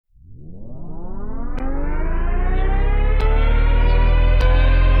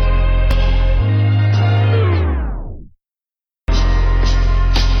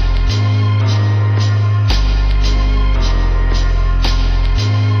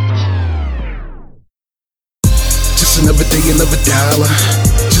another dollar.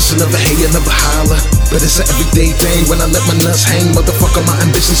 Just another hey, another holler. But it's an everyday thing when I let my nuts hang. Motherfucker, my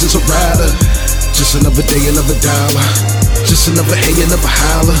ambitions is a rider. Just another day, another dollar. Just another hey, another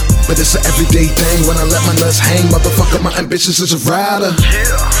holler. But it's an everyday thing when I let my nuts hang. Motherfucker, my ambitions is a rider.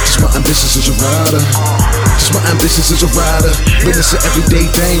 Just my ambitions is a rider. Just my ambitions is a rider. But it's an everyday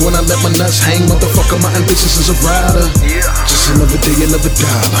thing when I let my nuts hang. Motherfucker, my ambitions is a rider. Just another day, another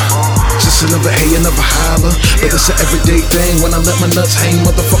dollar. Just another hey, another holler. But it's an everyday thing when I let my nuts hang.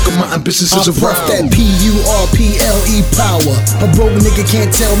 Motherfucker, my ambitions is a rider. That PURPLE power. A broke nigga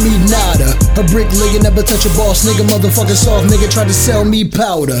can't tell me nada. A bricklayer never touch a boss nigga. Motherfucking soft nigga try to sell me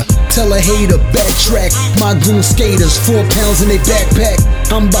powder. Tell a hater backtrack. My goon skaters 4 pounds in they backpack.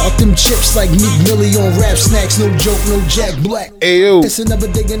 I'm about them chips like Meek Millie on Rap Snacks. No joke, no Jack Black. Ayo. It's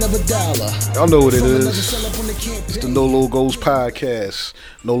another dig, another dollar. Y'all know what it is. It's the No Logos podcast.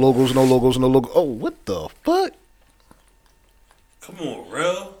 No logos, no logos, no logo. Oh, what the fuck? Come on,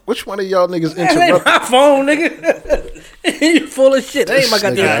 real. Which one of y'all niggas That ain't interrupt? my phone, nigga. You full of shit. That ain't my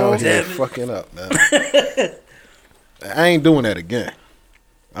This nigga goddamn out phone. here fucking up, man. I ain't doing that again.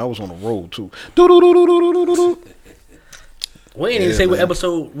 I was on the road too. We ain't even Yeah, say what man.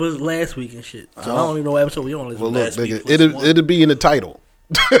 episode was last week and shit. So I don't even know what episode we on. Well, look, Last week nigga, was it'll be in the title.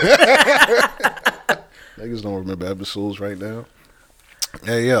 Niggas don't remember episodes right now.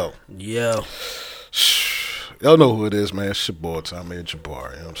 Hey, yo. Yo. Y'all know who it is, man. It's your boy, Tommy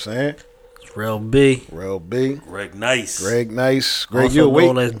Jabbar. You know what I'm saying? It's Real B. Real B. Greg Nice. Greg Nice. Greg, Also you awake?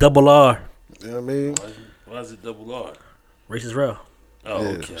 known as Double R. You know what I mean? Why is it double R? Racist Real. Oh, Yeah.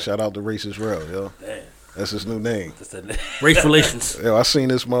 okay. Shout out to Racist Real, yo. Damn. That's his new name. That's the name. Race relations. Yo, I seen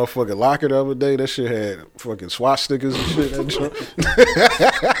this motherfucking locker the other day. That shit had fucking SWAT stickers and shit. That joint.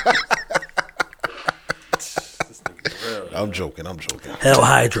 This nigga's real. I'm joking. Hell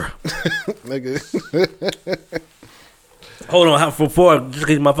Hydra. Nigga. Hold on. Before, just in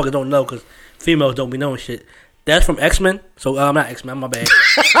case motherfuckers don't know, because females don't be knowing shit. That's from X-Men. So, I'm not X-Men. My bad.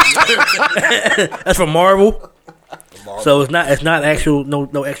 That's from Marvel. So it's not actual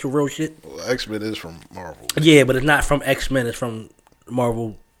no actual real shit. Well, X-Men is from Marvel. Yeah, but it's not from X-Men. It's from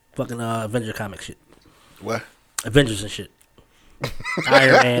Marvel fucking Avenger comic shit. What? Avengers and shit.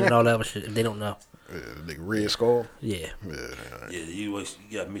 Iron Man and all that other shit. If they don't know. Yeah, the nigga Red Skull. Yeah. Yeah, you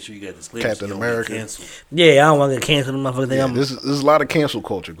gotta make sure you got disclaimers. Captain so you don't get America. canceled. Yeah, I don't want to get canceled. Motherfucker think Yeah, I'm there's a lot of cancel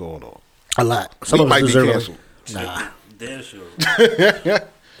culture going on. a lot. We Some of us might be deserve it. canceled. Nah. Damn sure.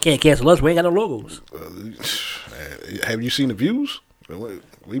 Can't cancel us. We ain't got no logos. Have you seen the views?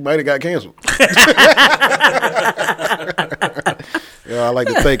 We might have got canceled. Yeah, I'd like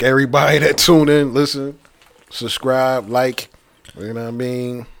to thank everybody that tuned in, listen, subscribe, like, you know what I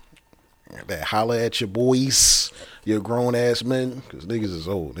mean? That holler at your boys, your grown ass men, because niggas is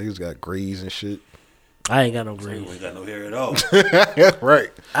old. Niggas got grays and shit. I ain't got no You grades. ain't got no hair at all. Right.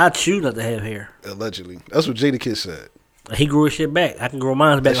 I choose not to have hair. Allegedly. That's what Jada Kiss said. He grew his shit back. I can grow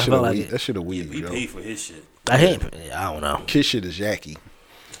mine back That if I shit felt a like weed. it. That shit a Yeah, weed, he yo. paid for his shit. I don't know. Kiss shit is yacky.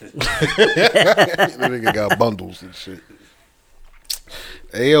 That nigga got bundles and shit.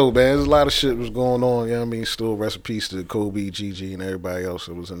 Hey, yo, man, there's a lot of shit was going on. You know what I mean? Still rest in peace to Kobe, Gigi, and everybody else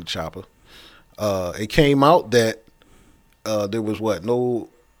that was in the chopper. It came out that there was, no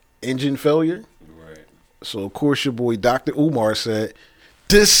engine failure? Right. So, of course, your boy Dr. Umar said,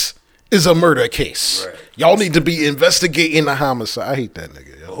 this is a murder case. Right. Y'all need to be investigating the homicide. I hate that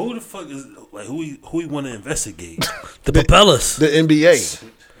nigga, yo. But who the fuck is like who he want to investigate? The propellers. The NBA.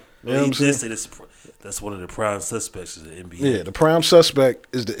 You know what I'm He saying? did say that's one of the prime suspects of the NBA. Yeah, the prime suspect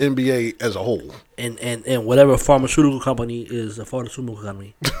is the NBA as a whole. And whatever pharmaceutical company is a pharmaceutical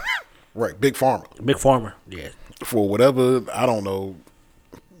company. Right, Big Pharma. Big Pharma. Yeah. For whatever, I don't know,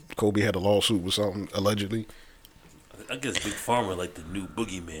 Kobe had a lawsuit or something, allegedly. I guess Big Pharma like the new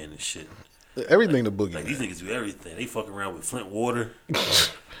boogeyman and shit. Everything the boogie. Like these niggas do everything. They fuck around with Flint water,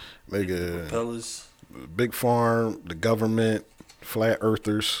 Nigga, propellers. Big Farm, the government, flat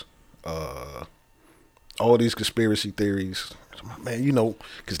earthers, all these conspiracy theories. Man, you know,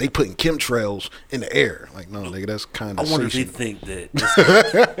 because they putting chemtrails in the air. Like, no, nigga, that's kind I of wonder if they think that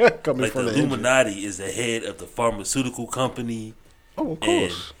this, coming like from the the engine. Illuminati is the head of the pharmaceutical company. Oh, of And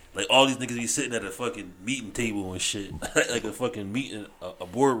course. like all these niggas be sitting at a fucking meeting table and shit, like a fucking meeting, a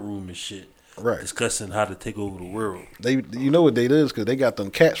boardroom and shit, Right. discussing how to take over the world. They, you know what they is, because they got them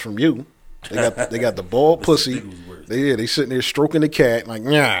cats from you. They got the bald pussy. What's the big word? They sitting there stroking the cat like,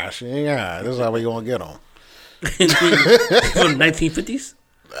 nah, she ain't got. This is how we gonna get on. From the 1950s?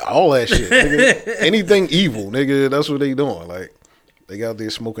 All that shit. Nigga. Anything evil, nigga, that's what they doing. Like, they got there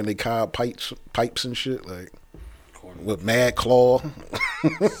smoking their cob pipes and shit, like, with Mad Claw.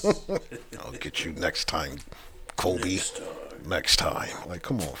 I'll get you next time, Kobe. Next time. Like,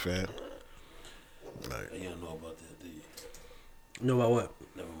 come on, fam. Like, You don't know about that, do you? You know about what?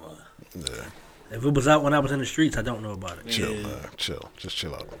 Never mind. yeah. If it was out when I was in the streets, I don't know about it. Chill, man. Chill. Just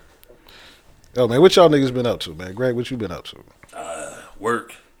chill out. Yo, man, what y'all niggas been up to, man? Greg, what you been up to?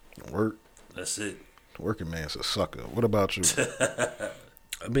 Work. Work. That's it. Working man's a sucker. What about you?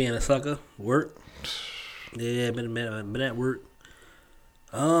 Being a sucker, work. Yeah, been at work.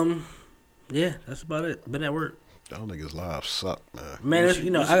 Yeah, that's about it. Been at work. Y'all niggas lives suck, man. Man, it's,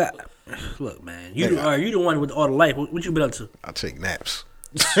 I got. Look, man, you the one with all the life. What you been up to? I take naps.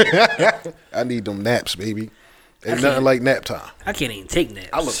 I need them naps, baby. Ain't nothing like nap time. I can't even take naps.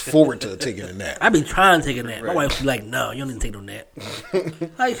 I look forward to taking a nap. I be trying to take a nap. My wife be like, "No, you don't need to take no nap."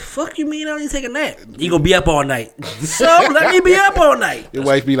 Like, fuck you mean I don't need to take a nap? You gonna be up all night? So let me be up all night. Your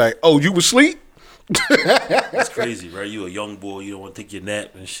wife be like, "Oh, you was asleep?" That's crazy, right? You a young boy, you don't want to take your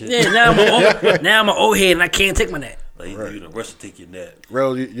nap and shit. Yeah, now I'm an old head and I can't take my nap. Like you in a rush to take your nap.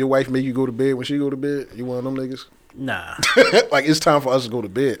 Bro, your wife make you go to bed when she go to bed? You one of them niggas? Nah, Like, it's time for us to go to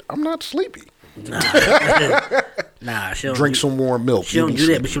bed. I'm not sleepy. nah. She don't Drink do, some warm milk. She don't do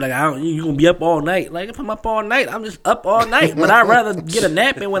that, but she like, you gonna be up all night. Like, if I'm up all night, I'm just up all night. But I'd rather get a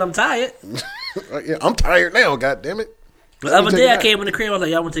nap in when I'm tired. Yeah, I'm tired now, God damn it. The other day I came in the crib, I was like,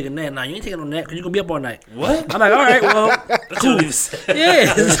 y'all want to take a nap? Nah, you ain't taking no nap because you gonna be up all night. What? I'm like, all right, well, cool.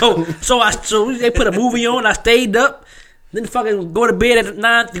 Yeah, so they put a movie on. I stayed up. Then fucking go to bed at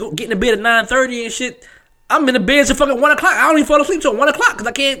 9. Get in the bed at 9:30 and shit. I'm in the bed till fucking 1 o'clock. I don't even fall asleep till 1 o'clock because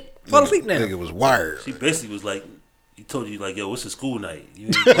I can't fall asleep now. Nigga was wired. She basically was like, he told you like, yo, it's a school night. You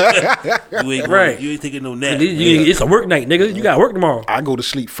ain't Right. You ain't taking no nap. It's a work night, nigga. You got work tomorrow. I go to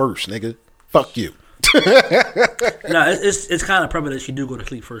sleep first, nigga. Fuck you. No, it's kind of prevalent that she do go to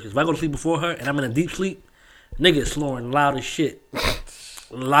sleep first. If I go to sleep before her and I'm in a deep sleep, nigga is snoring loud as shit,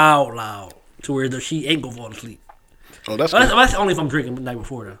 loud, to where she ain't gonna fall asleep. Oh, that's That's only if I'm drinking the night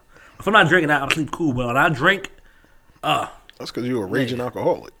before though. If I'm not drinking, I'll sleep cool. But when I drink, that's because you're a raging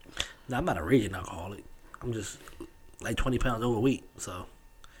alcoholic. nah, I'm not a raging alcoholic. I'm just like 20 pounds overweight. So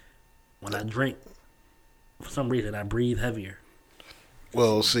when I drink, for some reason, I breathe heavier.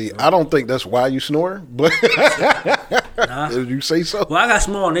 Well, see, I don't think that's why you snore, but if you say so. Well, I got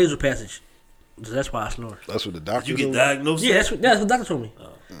small nasal passage, so that's why I snore. That's what the doctor You get told diagnosed? Yeah, that's what the doctor told me.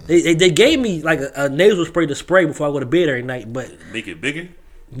 They gave me like a nasal spray to spray before I go to bed every night, but Make it bigger?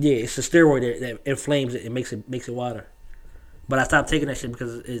 yeah, it's a steroid that inflames it and makes it water. But I stopped taking that shit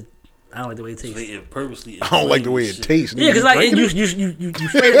because I don't like the way it tastes. They purposely. I don't like the way it tastes. Yeah, because like you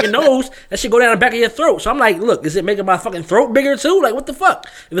spray it in your nose, that shit go down the back of your throat. So I'm like, look, is it making my fucking throat bigger too? Like, what the fuck?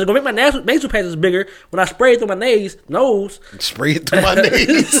 If it's gonna make my nasal passages bigger, when I spray it through my nose, Spray it through my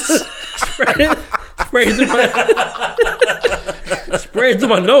nose. spray it through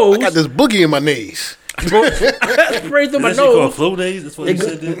my nose. I got this boogie in my nose. Spray it through my That shit called nose. Flonase? That's what you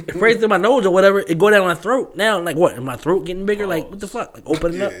said there? Spray it through my nose or whatever. It go down my throat. Now, like what? Is my throat getting bigger? Like what the fuck? Like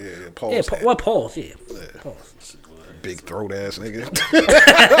open it up. Yeah. Pause. Yeah, that. what pause? Yeah, pause. Big throat ass nigga.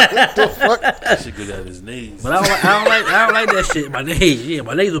 That shit go down his knees. But I don't like that shit. My nose, yeah,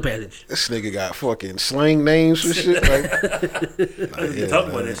 my nasal passage. This nigga got fucking slang names for shit. Like, You talk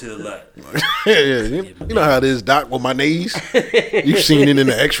about that shit a lot. you know how it is, Doc, with my knees. You seen it in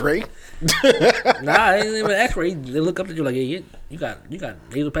the X-ray. Nah, it ain't even X-ray. They look up at you like, yeah, you got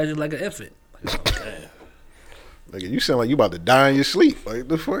nasal passages like an infant. Like, oh, damn. Nigga, you sound like you about to die in your sleep. Like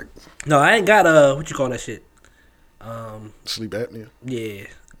the fuck? No, I ain't got what you call that shit. Sleep apnea. Yeah.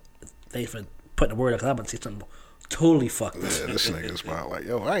 Thanks for putting the word up. 'Cause I'm about to say something totally fucked. Yeah, this nigga's about like,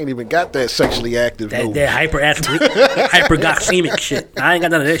 yo, I ain't even got that sexually active nose. That hyperglycemic shit. I ain't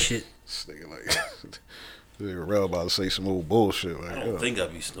got none of that shit. This nigga like, this nigga real about to say some old bullshit. Like, I don't think I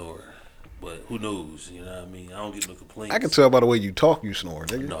be snoring. But who knows? You know what I mean? I don't get no complaints. I can tell by the way you talk, you snore,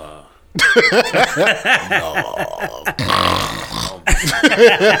 nigga. Nah.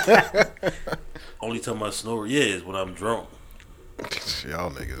 Only time I snore, is when I'm drunk. Y'all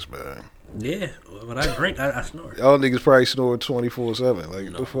niggas, man. Yeah, when I drink, I snore. Y'all niggas probably snore 24/7.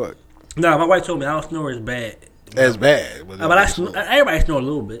 Like, what the fuck? No, my wife told me I don't snore as bad. As bad. But But everybody snore a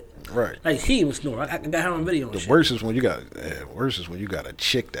little bit. Right. Like she even snore. I got her on video. And The shit. worst is when you got a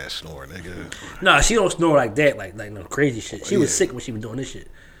chick that snore, nigga. No, she don't snore like that. Like no crazy shit. She was sick when she was doing this shit.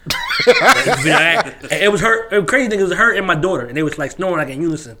 It was her. The crazy thing was her and my daughter, and they was like snoring like in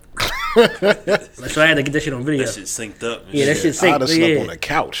unison. So I had to get that shit on video. That shit synced up. Yeah, that shit synced. I'd have slept on the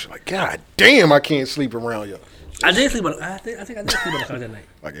couch. Like, God damn, I can't sleep around y'all. I did sleep on. I think I did sleep on the couch that night.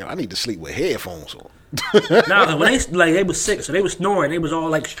 Like, yo, I need to sleep with headphones on. Nah, 'cause when they was sick, so they was snoring. They was all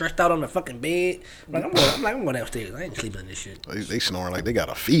like stretched out on the fucking bed. I'm going downstairs. I ain't sleeping in this shit. They snoring like they got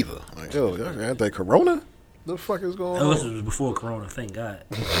a fever. Like, yo, y'all got that corona? The fuck is going Oh, this on? was before Corona. Thank God.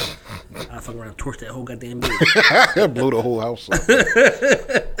 I fucking around and torched that whole goddamn building. Blew the whole house up.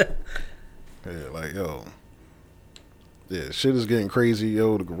 Yeah, like, yo. Yeah, shit is getting crazy,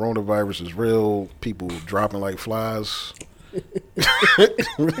 yo. The coronavirus is real. People dropping like flies.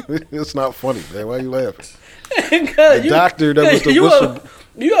 It's not funny, man. Why you laughing? The doctor that was the whistle.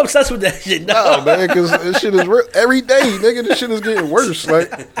 You obsessed with that shit, No, dog. man, because this shit is real. Every day, nigga, this shit is getting worse. Like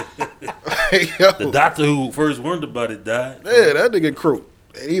yo. The doctor who first warned about it died. Yeah, that nigga crook.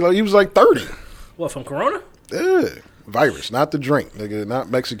 He was like 30. What, from Corona? Yeah. Virus, not the drink, nigga, not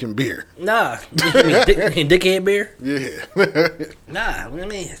Mexican beer. Nah. Dickhead beer? Yeah. Nah. I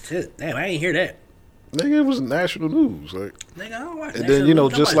mean, shit. Damn, I ain't hear that. Nigga, it was national news. Like, Nigga, I don't watch and that then, shit.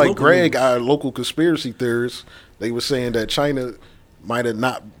 just Nobody like local Greg, news. our local conspiracy theorists, they were saying that China might have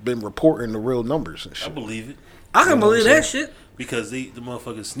not been reporting the real numbers and I shit. believe it. I can You know what believe I'm that shit. Because the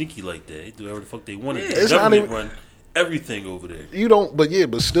motherfuckers sneaky like that. They do whatever the fuck they want. Yeah. The It's not government even- run everything over there. You don't, but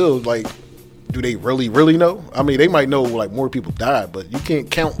still, like, do they really know? I mean, they might know, like, more people died, but you can't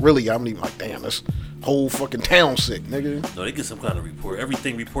count really. I mean, like, damn, this whole fucking town sick, nigga. No, they get some kind of report.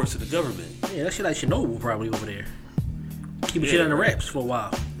 Everything reports to the government. Yeah, that shit like Chernobyl probably over there. Keeping Yeah, shit under right. wraps for a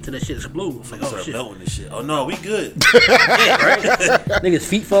while until that shit explodes. Like, oh Start shit. melting and shit. Oh no, we good. Yeah, right? Niggas'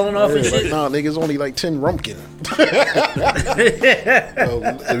 feet falling off and Yeah, like, shit. nah, nigga, it's only like 10 rumpkin.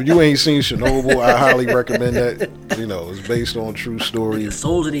 If you ain't seen Chernobyl, I highly recommend that. It's based on a true story. The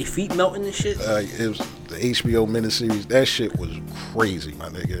soles of their feet melting and shit. It was the HBO miniseries. That shit was crazy, my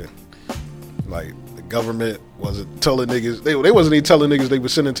nigga. Like, the government wasn't telling niggas. They wasn't even telling niggas they were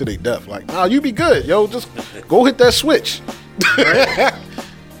sending to their death. Like, nah, you be good, yo. Just go hit that switch.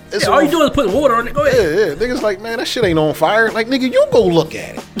 It's Yeah, all on- you do is put water on it. Go ahead. Yeah. Niggas like, man, that shit ain't on fire. Like, nigga, you go look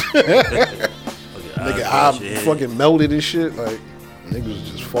at it. Nigga, I fucking melted and shit. Like, niggas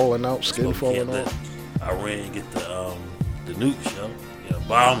was just falling out, skin Can't falling let off. Iran get the nukes, yo. Yeah,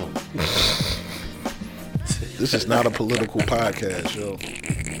 bomb them. This is not a political podcast, yo.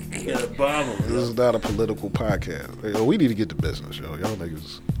 You gotta bomb them. This is not a political podcast. Yo, we need to get to business, yo. Y'all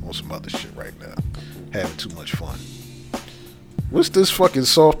niggas on some other shit right now. Having too much fun. What's this fucking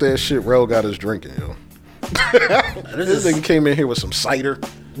soft ass shit Rel got us drinking, yo? This nigga came in here with some cider.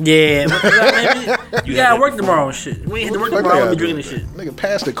 Yeah, but, you gotta work tomorrow and shit. We ain't had to work What the tomorrow. fuck We I drinking do this shit. with that? Nigga,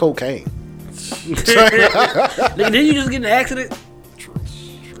 pass the cocaine. Nigga, didn't you just get in an accident?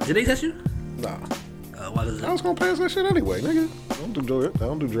 Did they touch you? Nah. Why does I it? was gonna pass that shit anyway, nigga. I don't do drugs. I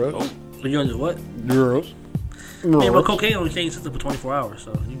don't do drugs. You under what? Drugs. Yeah, but cocaine only stays system for 24 hours,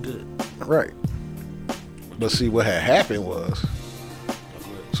 so you good. Right. But see, what had happened was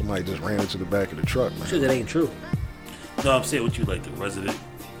somebody just ran into the back of the truck, man. Shit, that ain't true. No, I'm saying what you like the resident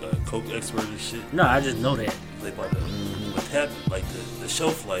coke expert and shit. No, I just know that. Like about what happened, like the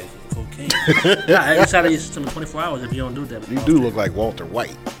shelf life of cocaine. Nah, inside of your system for 24 hours if you don't do that. You do look like Walter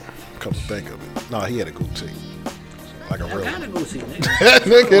White. Come to think of it. Nah, he had a goatee. Like a I real gotta go see, nigga.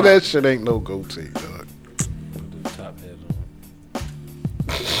 nigga, that shit ain't no goatee, dog. The top hat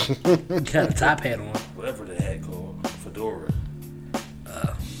on, Got a top hat on. whatever the hat called, fedora.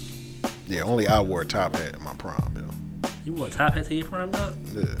 Yeah, only I wore a top hat in my prom, yo. You wore a top hat to your prime, dog?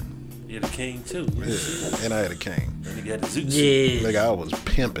 Yeah. Yeah, the cane too. Yeah. And I had a cane. That nigga had the zoot suit. Yeah. Nigga, I was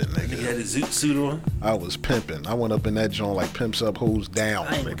pimping, Nigga had nigga. the zoot suit on. I was pimping. I went up in that joint like pimps up, hoes down,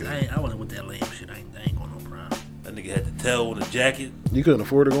 nigga. I wasn't with that lame shit. I ain't going no prime. That nigga had the tail with a jacket. You couldn't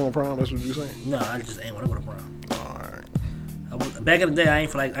afford to go on prom, that's what you saying? No, I just ain't want to go to prom. Alright. Back in the day, I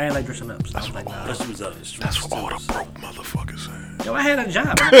ain't like dressing up. So I was like, nah. Plus she was out in the streets. That's what all the too, so- broke motherfuckers say. Yo, I had a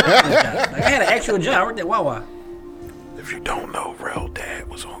job. I had an actual job. I worked at Wawa. If you don't know, Rel dad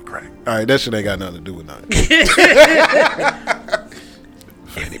was on crack. Alright, that shit ain't got nothing to do with nothing.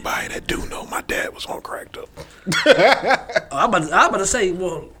 For anybody that do know, my dad was on crack though. I'm about to say,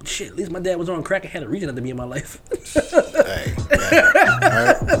 well, shit, at least my dad was on crack and had a reason to be in my life. Hey.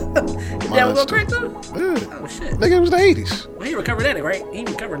 Alright. Your dad was on crack too? Yeah. Oh, shit. Nigga, it was the 80s. Well, he recovered that, right? He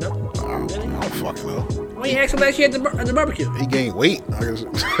recovered, though. I don't fucking know. Well, he asked him last year at the barbecue. He gained weight. I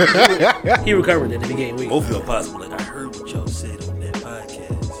guess. He recovered it if he gained weight. Both of y'all possible. Like I heard what y'all said on that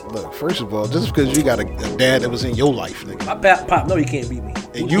podcast. Look, first of all, just because you got a dad that was in your life, nigga, My pop, no, he can't beat me.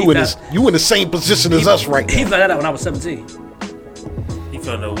 and you in the same position as us right He now. found that out when I was 17. He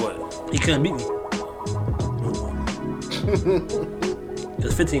found out what? He couldn't beat me.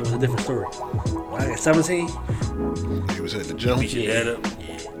 Because 15 was a different story. When I got 17, He was at the gym. Beat your dad up.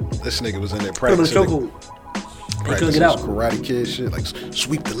 This nigga was in there put him in the practicing. chokehold. He couldn't Practicing get out. Karate Kid shit, like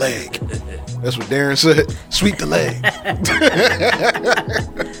sweep the leg. That's what Darren said. Sweep the leg.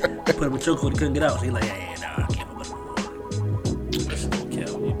 Put him in the chokehold, he couldn't get out. So he like, yeah, nah, I can't go back no more. That shit don't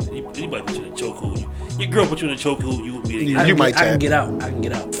count. Anybody put you in a chokehold, Your girl put you in a chokehold, you want me to get You out. might I can tap. get out. I can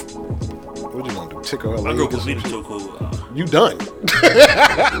get out. What you gonna do? Tickle her My girl leg? put me in a chokehold. You done?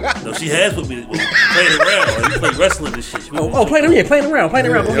 No, she has put me playing around. Like, we play wrestling and shit. She put me in a Playing around.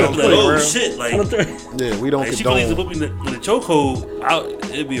 Go yeah, ahead. chokehold. yeah. Like, oh shit! Like, Yeah, we don't like she please to condone. put me in a chokehold.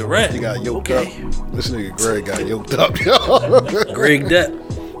 It'd be a wrap. You got yoked Okay. up. This nigga Greg got yoked up, yo. Greg Depp.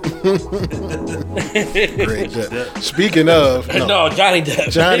 Greg Depp. Speaking of, No, Johnny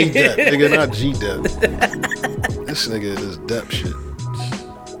Depp. Johnny Depp, nigga, not G Depp. This nigga is Depp shit.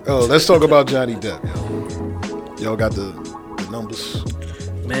 Oh, let's talk about Johnny Depp, yo. Y'all got the numbers.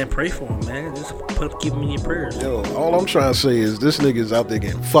 Man, pray for him, man. Just keep him in your prayers. Yo, all I'm trying to say is this nigga's out there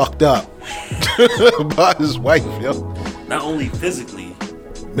getting fucked up by his wife, yo. Not only physically,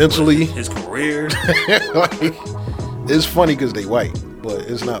 Mentally, his career. like, it's funny because they white, but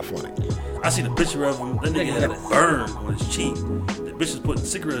it's not funny. I seen a picture of him. That nigga had a burn on his cheek. The bitch is putting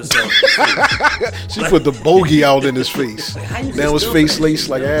cigarettes out. She put the bogey out in his face. how you Now his still face that? laced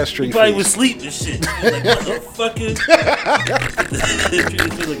like ashtray He probably face. was asleep and shit. Like, motherfucker.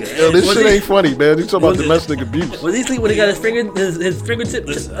 Yo, this Was shit he- ain't funny, man. You talking about was it- domestic abuse. Was he sleep when he got his fingertip No,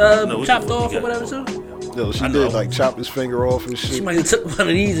 chopped he off or got- whatever? So Yo, she I did know. like chop his finger off and she shit. might have took one of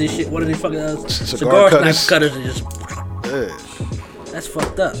these and shit. One of these fucking Cigar cigar cutters. cutters and just. Yeah. That's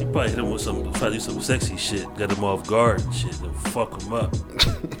fucked up. Probably hit him with try to do some sexy shit, got him off guard and shit, and fuck him up.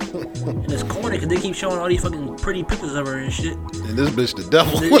 And it's corny because they keep showing all these fucking pretty pictures of her and shit. And this bitch the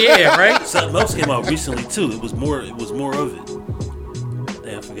devil. Yeah, right. Something else came out recently too. It was more of it.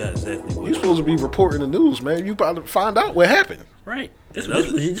 Damn, I forgot exactly what. You supposed to be reporting the news, man. You about to find out what happened. Right. This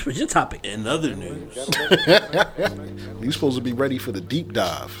was your topic. In other news, You supposed to be ready for the deep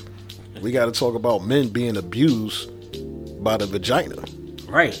dive. We got to talk about men being abused by the vagina.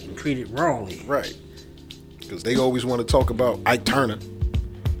 Right. And treated wrongly. Right. Because they always want to talk about Ike Turner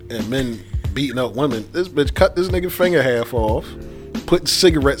and men beating up women. This bitch cut this nigga finger half off, putting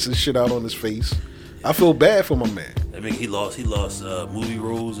cigarettes and shit out on his face. I feel bad for my man. I mean, he lost movie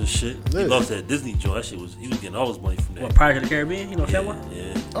roles and shit. Yeah. He lost that Disney joint. That shit he was getting all his money from that. What, Pirates of the Caribbean? You know that one?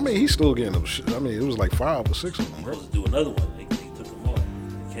 Yeah. I mean, he's still getting them shit. I mean, it was like 5 or 6 of them, right? Supposed to do another one. They took him off.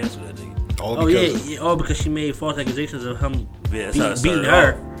 They canceled that nigga. All Oh because yeah. All because she made false accusations of him Yeah, that's how it beating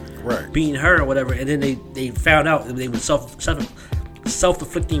started her. Right. Beating her or whatever, and then they found out that they were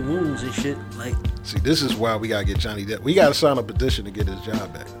self-inflicting wounds and shit. Like See, this is why we got to get Johnny Depp. We got to sign a petition to get his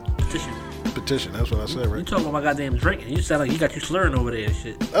job back. petition. Petition, that's what I said, You right? talking about my goddamn drinking? You sound like you got you slurring over there and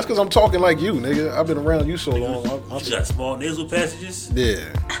shit. That's because I'm talking like you, nigga. I've been around you so long. You got small nasal passages.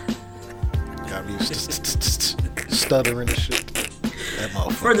 Yeah. Got me stuttering and shit. That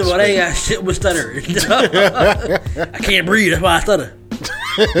motherfucker. First of all, they ain't got shit with stuttering. I can't breathe. That's why I stutter.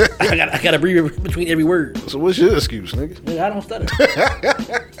 I gotta breathe between every word. So what's your excuse, nigga? Nigga, I don't stutter.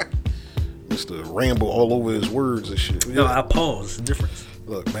 Mr. Ramble all over his words and shit. No, I pause. It's the difference.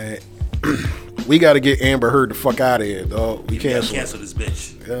 Look, man. We got to get Amber Heard the fuck out of here, dog. We Cancel cancel. this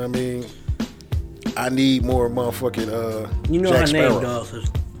bitch. You know what I mean? I need more motherfucking You know Jack her name, Sparrow. dog. So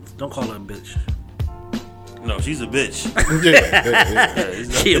don't call her a bitch. No, she's a bitch. Yeah. Yeah,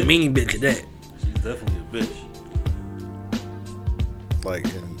 She a mean bitch at that. She's definitely a bitch. Like,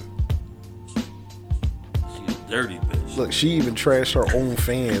 and She's a dirty bitch. look, she even trashed her own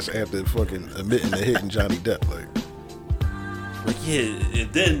fans after fucking admitting to hitting Johnny Depp. Like, Yeah,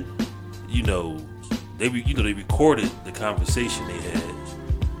 and then they recorded the conversation they had,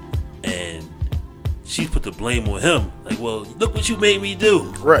 and she put the blame on him. Like, well, look what you made me do.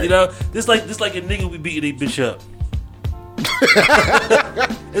 Right. You know, this like a nigga be beating a bitch up.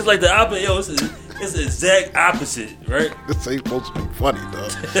 It's like the opposite. Yo, it's the exact opposite, right? this ain't supposed to be funny,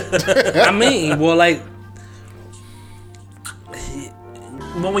 dog. I mean, well, like,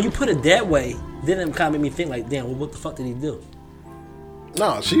 well, when you put it that way, then it kind of made me think, like, damn, well, what the fuck did he do?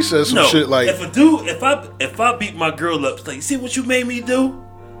 Nah, she said some No, shit like, if I beat my girl up, it's like, see what you made me do?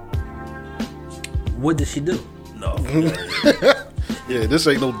 What did she do? No. yeah, this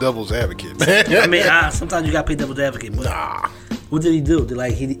ain't no devil's advocate, man. I mean, sometimes you got to play devil's advocate, but what did he do? Did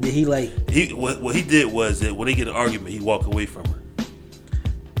he What he did was that when they get an argument, he walk away from her.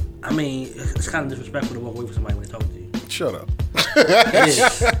 I mean, it's kind of disrespectful to walk away from somebody when they talk to you. Shut up. Yeah.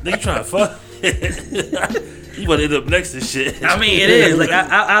 Nigga trying to fuck. You want to end up next to shit. I mean, it is like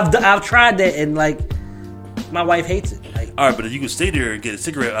I've tried that, and like my wife hates it. Like, All right, but if you can stay there and get a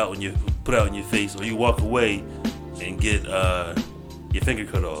cigarette out when you put out in your face, or you walk away and get your finger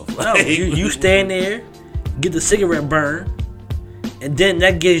cut off. no, Like, you stand there, get the cigarette burn, and then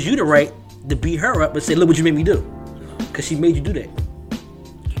that gives you the right to beat her up and say, "Look what you made me do," because she made you do that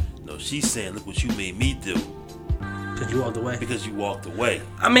No, she's saying, "Look what you made me do," because you walked away. because you walked away.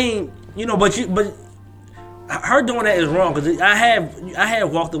 I mean, but her doing that is wrong because I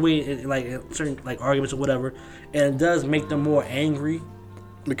have walked away in like in certain like arguments or whatever, and it does make them more angry.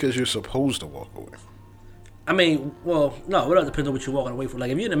 Because you're supposed to walk away. I mean, well, no, it depends on what you're walking away for. Like,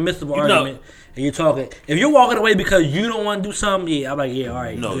 if you're in the midst of an argument and you're talking, if you're walking away because you don't want to do something, yeah, I'm like, yeah, all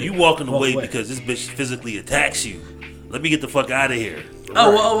right. No, good. you walking away because this bitch physically attacks you. Let me get the fuck out of here.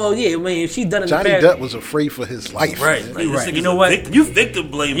 Oh, well, yeah. I mean, if she's done it Johnny in the past, Depp was afraid for his life. Right. Man. Like, You're this right. nigga's You know a what? You victim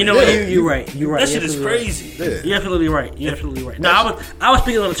blaming. you know what? You're right. You're right. That shit is crazy. Yeah. You're absolutely right. You're absolutely right. No, I was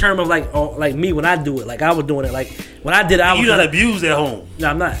speaking on the term of like me when I do it. Like I was doing it. Like when I did it, I was You not abused at home. No,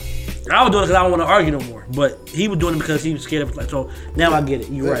 I'm not. I was doing it because I don't want to argue no more. But he was doing it because he was scared of it. Like, so now I get it.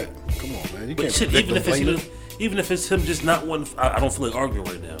 You're right. Come on, man. You But can't shit, victim blame it. even if it's him just not wanting, I don't feel like arguing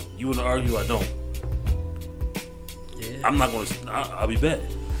right now. You want to argue? I don't. Yeah. I'm not gonna. I'll be back.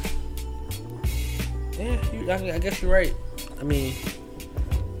 Yeah, I guess you're right. I mean,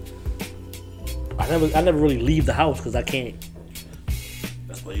 I never really leave the house because I can't.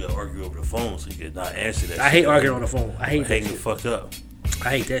 That's why you gotta argue over the phone so you can not answer that. I hate arguing on the phone. I hate that hanging the shit. fuck up. I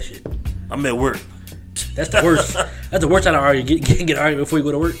hate that shit. I'm at work. That's the worst. That's the worst time to argue. Get arguing before you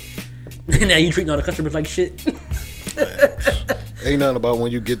go to work. Now you treating all the customers like shit. Ain't nothing about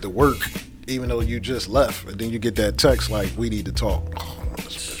when you get to work, even though you just left, and then you get that text like, "We need to talk." Oh,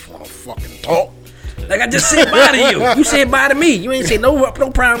 this bitch wanna fucking talk. Like I just said bye to you. You said bye to me. You ain't say no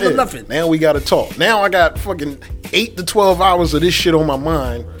problem with nothing. Now we gotta talk. Now I got fucking 8 to 12 hours of this shit on my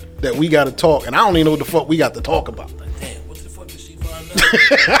mind that we gotta talk, and I don't even know what the fuck we got to talk about. Like, damn, what the fuck did she find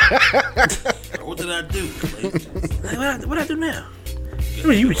out? What did I do? Like, What I do now?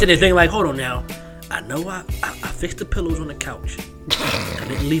 You be sitting there thinking like, hold on now. I know I fixed the pillows on the couch. I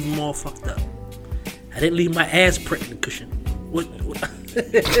didn't leave them all fucked up. I didn't leave my ass print in the cushion. What?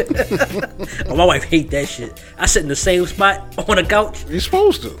 Oh, my wife hate that shit. I sit in the same spot on the couch. You're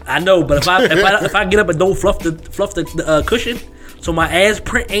supposed to. I know, but if I get up and don't fluff the cushion, so my ass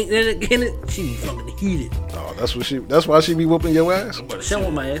print ain't in it, she be fucking heated. Oh, that's why she be whooping your ass. She don't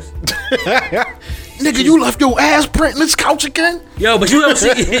want my ass. Nigga, you left your ass print in this couch again? Yo, but you ever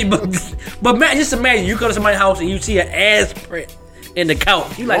see? But man, just imagine you go to somebody's house and you see an ass print in the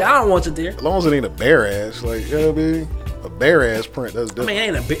couch. You like, I don't want it there. As long as it ain't a bare ass, like, you know what I mean? A bare ass print, that's I different. mean, it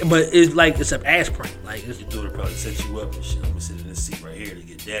ain't a bit, but it's like it's an ass print. Like it's, your daughter probably set you up and shit. I'm gonna sit in this seat right here to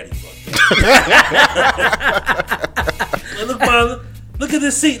get daddy fucked up. Hey, look, Mom, look at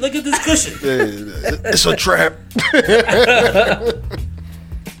this seat. Look at this cushion. It's a trap.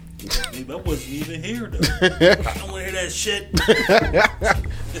 Maybe I wasn't even here though. I don't want to hear that shit.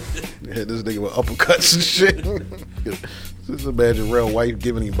 Yeah, this nigga with uppercuts and shit. Just imagine real wife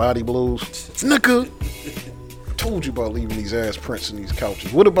giving him body blows. Nigga, told you about leaving these ass prints in these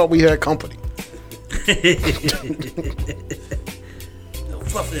couches. What about we had company? Don't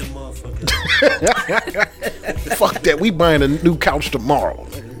fluff that motherfucker. Fuck that. We buying a new couch tomorrow.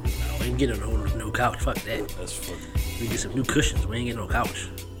 I ain't getting no couch. Fuck that. That's funny. We get some new cushions. We ain't getting no couch.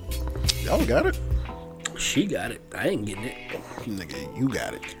 Y'all got it? She got it. I ain't getting it. Nigga, you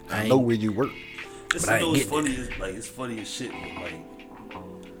got it. I I know where you work. This But I you know ain't what's getting funny is like it's funny as shit when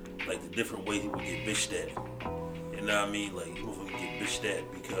like the different way people get bitched at. You know what I mean? Like you motherfucker get bitched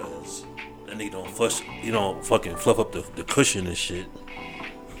at because that nigga don't fucking fluff up the cushion and shit.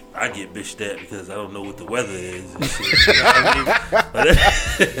 I get bitched at because I don't know what the weather is and shit. You know what I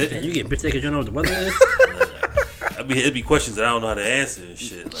mean? Man, you get bitch because you don't know what the weather is. I mean, it'd be questions that I don't know how to answer and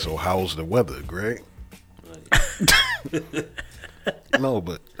shit. Like, So how's the weather, Greg? No,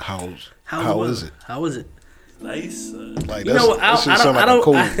 but how is it? How is it? nice. Like You know what? that shit sound like a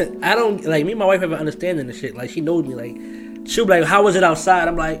cold. I don't like me and my wife have an understanding of shit. Like she knows me. Like she'll be like, "How was it outside?"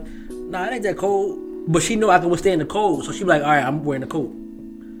 I'm like, "Nah, it ain't that cold." But she know I can withstand the cold, so she be like, "All right, I'm wearing the coat."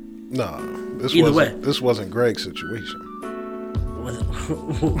 No, Either way. this wasn't Greg's situation.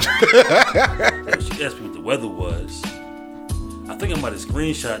 She asked me what the weather was. I think I might have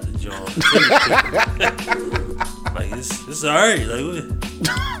screenshot the John. Like it's alright.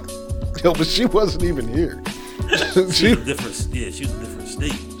 Like Yo, but she wasn't even here. she was a different state.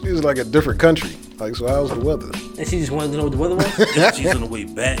 She was like a different country. Like, so how's the weather? And she just wanted to know what the weather was. She's on the way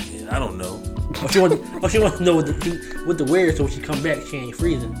back. I don't know. She wanted to know what the wear so when she come back she ain't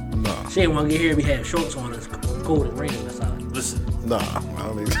freezing. Nah. She ain't want to get here. We have shorts on. It's cold and raining. That's all. Listen, Nah, I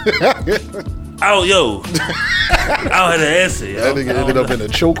don't need I don't have the answer. Yo. That nigga ended up in a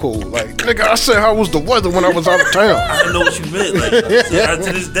chokehold. Like, nigga, I said, how was the weather when I was out of town? I don't know what you meant. Like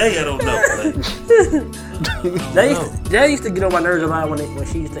to this day, I don't know. Like, That used to get on my nerves a lot when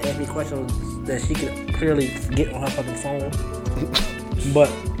she used to ask me questions that she could clearly get on her fucking phone. But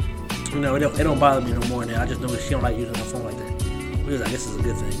you know, it don't bother me no more now. I just know that she don't like using her phone like that. Which I guess is a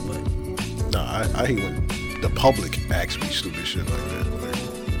good thing. But Nah, I hate when the public asks me stupid shit like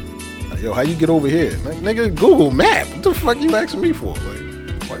that. Like, yo, how you get over here? Like, nigga, Google Map. What the fuck you asking me for?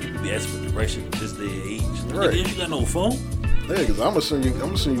 Like, Why you be asking for direction at this day and age? Right. Nigga, you got no phone? yeah, because I'm gonna send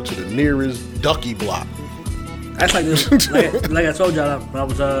you to the nearest ducky block. That's like this. like I told y'all, when I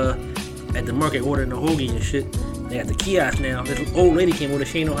was at the market ordering the hoagie and shit. They got the kiosk now. This old lady came over,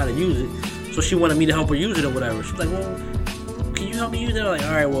 she didn't know how to use it, so she wanted me to help her use it or whatever. She's like, "Well, can you help me use it?" I'm like,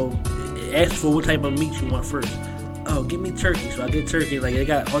 "All right, well, ask for what type of meat you want first." Oh, give me turkey. So I get turkey. Like they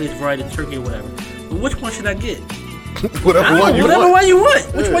got all these varieties of turkey or whatever. But which one should I get? Whatever one you whatever want. one you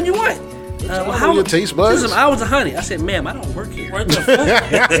want. Which one you want? How your taste buds? Some hours of honey. I said, "Ma'am, I don't work here." What the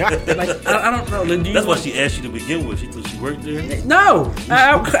fuck? Like I don't know. Like, do you That's why want- she asked you to begin with. She thought she worked there. No,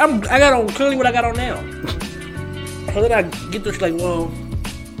 I got on clearly what I got on now. So then I get there, she's like, well,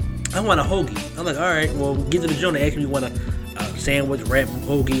 I want a hoagie. I'm like, all right, well, get to the joint. They ask me, you want a sandwich, wrap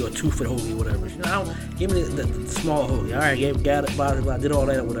hoagie, or 2-foot hoagie, whatever. She's like, give me the small hoagie. All right, got it, blah, blah, blah, did all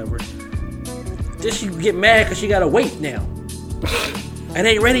that or whatever. Then she get mad because she got to wait now. And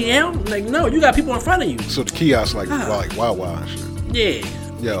ain't ready now? I'm like, no, you got people in front of you. So the kiosk like Wawa and shit. Yeah.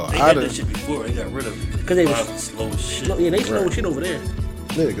 Yo, They got that shit before. They got rid of it. 'Cause they was- slow as shit. Yeah, they slow shit over there.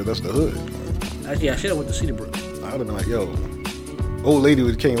 yeah, because that's the hood. Actually, I should have went to Cedar Brook. I'd have been like, yo, old lady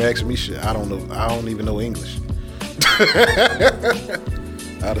would came asking me shit. I don't know. I don't even know English.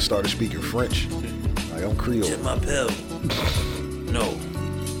 I'd have started speaking French. Like, I'm Creole. Jim my pill. No.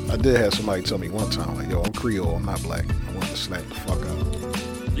 I did have somebody tell me one time, like, yo, I'm Creole. I'm not black. I want to slap the fuck out.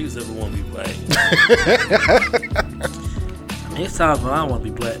 Niggas ever want to be black. I mean, it's times when I don't want to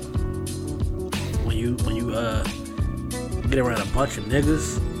be black. When you get around a bunch of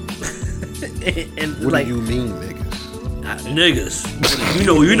niggas. and What like do you mean, niggas? niggas,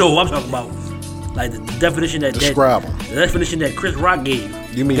 you know what I'm talking about. Like the definition that Describe 'em. the definition that Chris Rock gave you.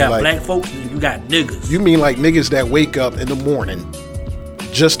 You mean got like- black folks and you got niggas. You mean like niggas that wake up in the morning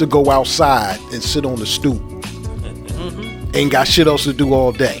just to go outside and sit on the stoop? Ain't got shit else to do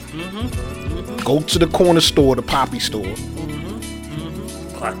all day. Go to the corner store, the poppy store.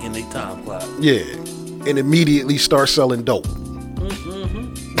 Clock in their time clock. Yeah. And immediately start selling dope.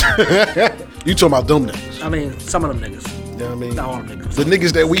 You talking about them niggas. I mean, some of them niggas. You know what I mean? Not all them niggas. The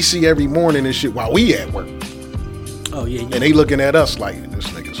niggas that we see every morning and shit while we at work. Oh yeah, And they looking at us like, this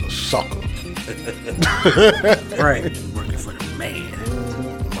nigga's a sucker. right. Working for the man.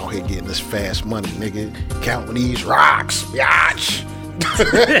 I'm out here getting this fast money, nigga. Counting these rocks. Yatch.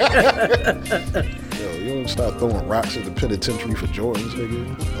 Yo, you don't start throwing rocks at the penitentiary for Jordans,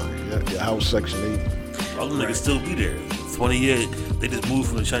 nigga. Like, your house section 8. All them niggas still be there. 20 years, they just moved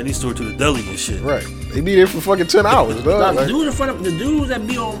from the Chinese store to the deli and shit. Right. They be there for fucking 10 hours, dog. The Like, dudes in front of the dudes that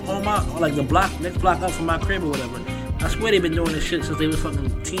be on my like the block next block up from my crib or whatever. I swear they been doing this shit since they was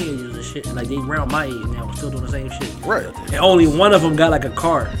fucking teenagers and shit. And like they around my age now, still doing the same shit. right. And only one of them got like a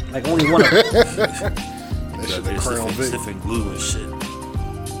car. Like only one of them. That Got shit their the Crown Vic. stiff and glue and shit.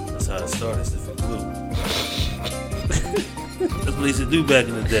 That's how it started, stiff and glue. That's what they used to do back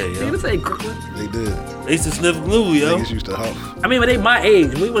in the day, You yo. would say Crooklyn. They did. They used to sniff glue, yo. Niggas used to huff. I mean, but they my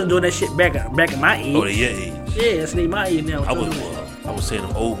age. We wasn't doing that shit back in my age. Oh, they your age. Yeah, that's they my age now. I was saying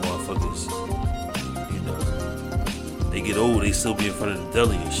them old motherfuckers. You know, they get old, they still be in front of the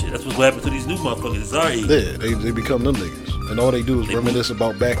deli and shit. That's what's happened to these new motherfuckers. It's our age. Yeah, they become them niggas. And all they do is They reminisce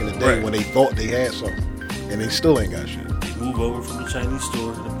about back in the day Right. when they thought they had something. And they still ain't got shit. They move over from the Chinese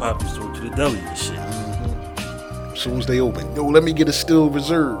store to the poppy store to the deli and shit. As soon as they open, yo, let me get a still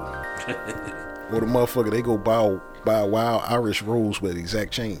reserve. Or the motherfucker, they go buy a wild Irish rose with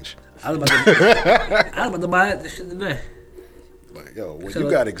exact change. I was about to buy that shit today. Like, yo, when So you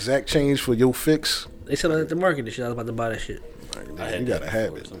like- got exact change for your fix, They sell it at the market and shit. I was about to buy that shit. like, I man, had you that gotta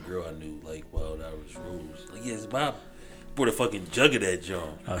have before. it. Some girl I knew, like, Wild Irish Rose. Like, yes, Bob brought a fucking jug of that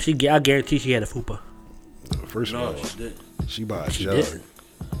John. I guarantee she had a fupa. First No, of all, she did. she buy a She jug. did.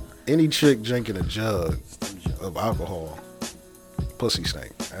 Any chick drinking a jug of alcohol, pussy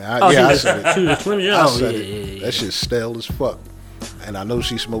stink. And I Oh, said she it. was a Slim Jim. I Oh, said yeah, it. yeah, yeah. That shit's stale as fuck. And I know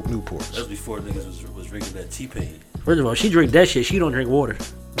she smoked Newports. That's before niggas was drinking that T-Pain. First of all, she drink that shit. She don't drink water.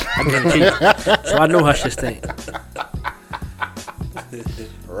 I guarantee you. So I know how shit stink.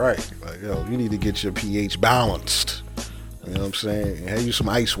 Right. Like, yo, you need to get your pH balanced. You know what I'm saying? And have you some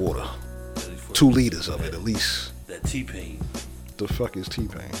ice water. That's before 2 liters of it at least. That T-Pain. The fuck is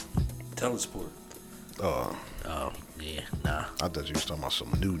T-Pain? Telesport. Oh, yeah, nah. I thought you was talking about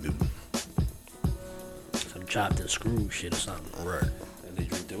some new. Some chopped and screwed shit or something. Right. And they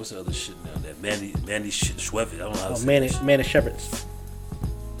drink that. What's the other shit now? That Mandy shit, Schweppes. I don't know how to Oh, say man, that shit. man and Shepherds.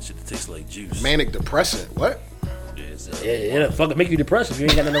 Shit that tastes like juice. Manic depressant. What? Yeah, it's, Yeah, it'll fucking make you depressed if you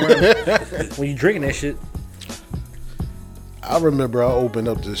ain't got nothing around when you drinking that shit. I remember I opened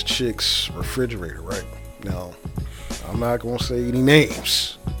up this chick's refrigerator, right? Now, I'm not going to say any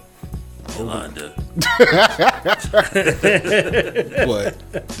names. Yolanda.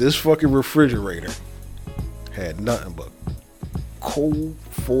 But this fucking refrigerator had nothing but Cold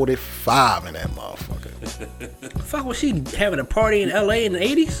 45 in that motherfucker. Fuck, was she having a party in LA in the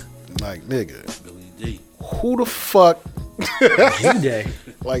 80s? Like, nigga, Billy D. who the fuck? G-Day.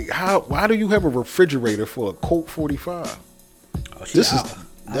 Like, why do you have a refrigerator for a Colt 45? Oh, she This is out.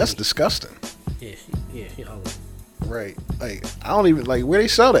 that's disgusting. Yeah, she out. Right. Like, I don't even like where they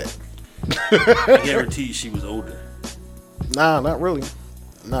sell that. I guarantee she was older. Nah, not really.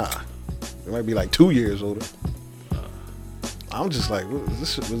 Nah. It might be like 2 years older. I'm just like,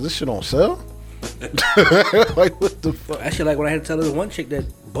 was this shit on sale? Like, what the fuck? Actually, like when I had to tell this one chick that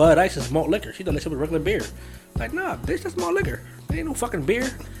Bud Ice is malt liquor, she thought that shit was regular beer. Like, nah, bitch, that's malt liquor. There ain't no fucking beer.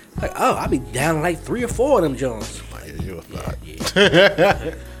 Like, oh, I be down like 3 or 4 of them Jones. Like, yeah, you a thought.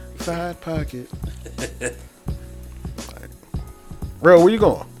 Yeah. Side pocket. Bro, where you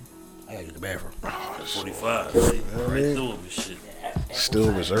going? I gotta use the bathroom. 45. See, right through him and shit.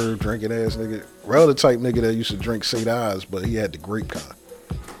 Still reserved drinking ass nigga. Real the type nigga that used to drink St. Ives, but he had the grape kind.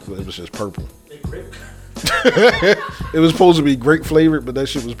 So it was just purple. It was supposed to be grape flavored, but that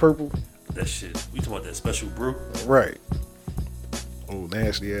shit was purple. That shit. We talking about that special brew. Right. Oh,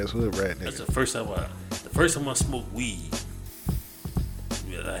 nasty ass hood rat That's nigga. the first time I smoked weed.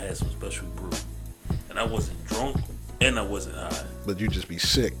 Yeah, I had some special brew, and I wasn't drunk and I wasn't high. But you just be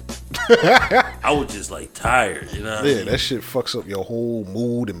sick. I was just like tired, you know. What I Yeah, mean? that shit fucks up your whole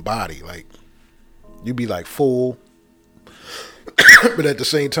mood and body. Like, you be like full, but at the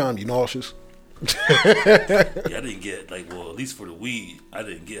same time, you nauseous. Yeah, I didn't get at least for the weed, I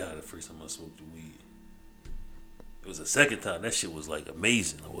didn't get high the first time I smoked the weed. It was the second time. That shit was like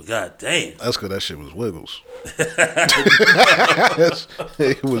amazing. Well, god damn. That's because that shit was wiggles.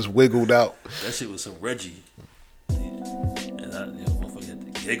 It was wiggled out. That shit was some Reggie. And motherfucker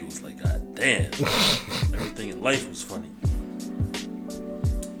had the giggles like, god damn. Everything in life was funny.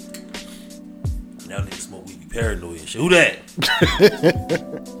 Now niggas smoke weed, be paranoid and shit. Who that?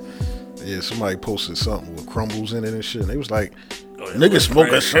 Yeah, somebody posted something with crumbles in it and shit. And they was like, Oh, that niggas was smoking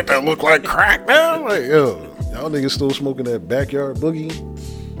crack. shit that look like crack now. Like, yo, y'all niggas still smoking that backyard boogie?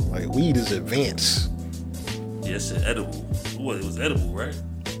 Like, weed is advanced. Yeah, that shit edible. What, it was edible, right?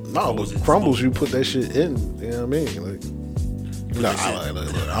 No, Or but was it crumbles, smoked? you put that shit in. You know what I mean? Like, nah, that shit- look,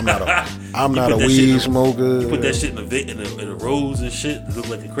 I'm not You a put that shit weed in- smoker. You put that shit in a rose and shit that look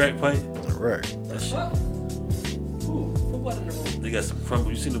like a crack pipe. Right. That shit. What in the room? They got some crumble.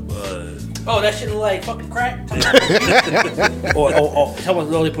 You seen the Oh, that shit look like fucking crack. or someone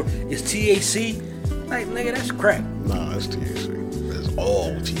really put it's THC. Like, nigga, that's crack. Nah, that's THC. That's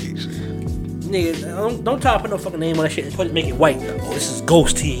all THC. Nigga, don't try to put no fucking name on that shit and make it white. Oh, this is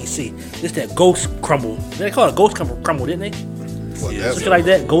Ghost THC. This that Ghost Crumble. They call it Ghost Crumble, didn't they? What, Yeah, that- Something like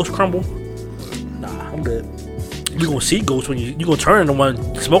that. Ghost Crumble. Nah, I'm good. You gonna see ghosts when you gonna turn the one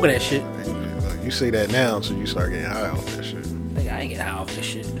smoking that shit. you say that now until you start getting high off that shit. Nigga, I ain't getting high off this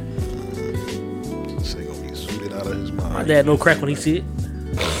shit. This nigga gonna be zooted out of his mind. My dad no crack when he see it.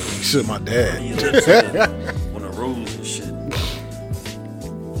 He said my dad. on a rose and shit.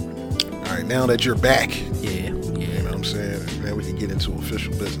 All right, now that you're back, Yeah. you know what I'm saying? Now we can get into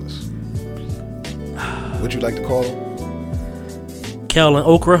official business. What'd you like to call him? Kel and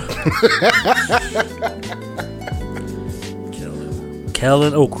Okra. Kel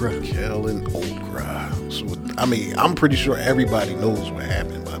and Okra. Kel and Okra. So, I mean, I'm pretty sure everybody knows what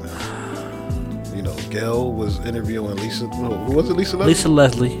happened by now. You know, Gail was interviewing Lisa. Who was it? Lisa Leslie? Lisa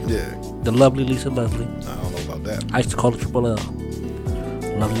Leslie. Yeah. The lovely Lisa Leslie. I don't know about that. I used to call her Triple L.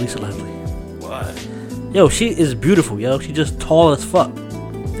 Lovely Lisa Leslie. Why? Yo, she is beautiful, yo. She just tall as fuck.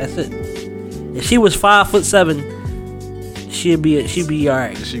 That's it. If she was 5'7", she'd be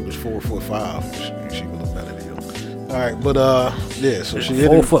alright. If she was 4'5", she would look better than you. All right, but yeah. So she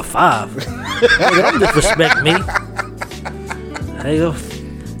 4'5". Nigga, don't disrespect me. Hey, yo,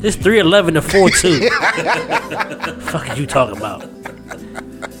 it's 3'11" to 4'2". Fuck is you talking about?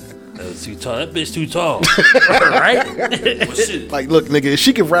 That was too tall. That bitch too tall. Right? Well, shit. Like, look, nigga, if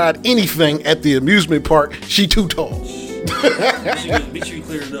she can ride anything at the amusement park, she too tall. Make sure you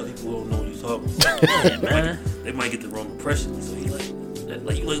clear it up. People don't know what you're talking about. Yeah, man. They might get the wrong impression. So you like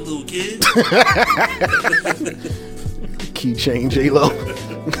you like little kids. Keychain J-Lo.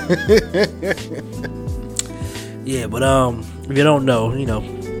 Yeah, but if you don't know, you know,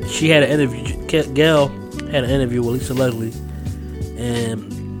 she had an interview. Gail had an interview with Lisa Leslie,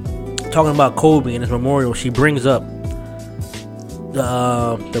 and talking about Kobe and his memorial, she brings up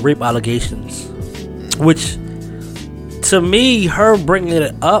the rape allegations, which to me, her bringing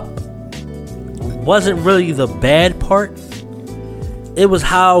it up wasn't really the bad part. It was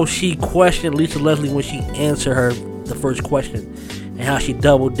how she questioned Lisa Leslie when she answered her the first question, and how she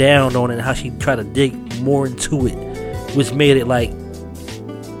doubled down on it, and how she tried to dig more into it, which made it like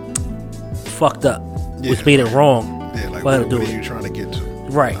fucked up, which made it wrong. Yeah, like what are you trying to get to?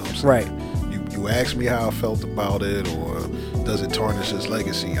 Right, right. You asked me how I felt about it, or does it tarnish his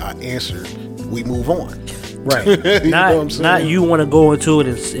legacy? I answered, we move on. Right. You know what I'm saying? Not you want to go into it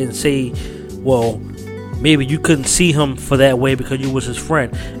and say, well, maybe you couldn't see him for that way because you was his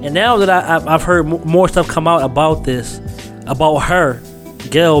friend. And now that I've heard more stuff come out about this, about her,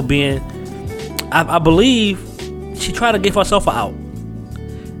 Gail being, I believe she tried to give herself an out.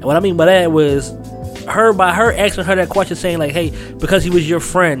 And what I mean by that was by her asking her that question, saying like, hey, because he was your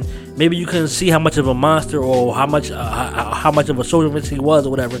friend, maybe you couldn't see how much of a monster or how much of a socialist he was or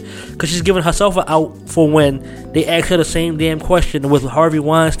whatever, because she's giving herself an out for when they asked her the same damn question with Harvey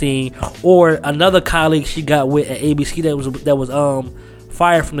Weinstein or another colleague she got with at ABC that was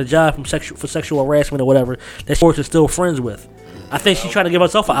fired from the job for sexual harassment or whatever, that she was still friends with. I think she's trying to give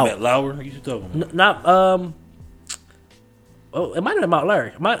herself an out. Matt Lauer, what you talking about? Not oh, it might have been Mount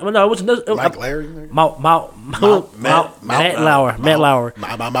Larry. No, it was another. Like Larry? Matt Lauer. Matt Lauer.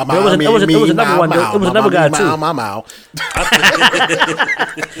 It was another one. It was another guy too.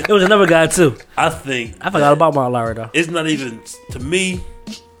 It was another guy too. I forgot about Matt Lauer though. It's not even, to me,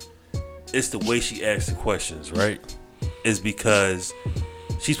 it's the way she asks the questions, right? It's because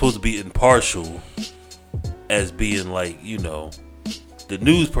she's supposed to be impartial as being like, you know, the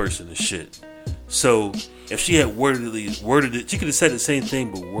news person and shit. So if she had worded it, she could have said the same thing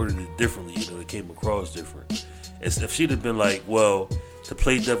but worded it differently. You know, it came across different. If she'd have been like, well, to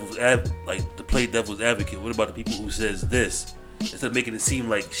play devil's advocate, what about the people who says this? Instead of making it seem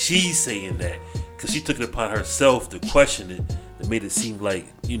like she's saying that, because she took it upon herself to question it, it made it seem like,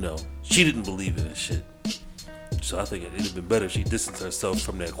 you know, she didn't believe it and shit. So I think it'd have been better if she distanced herself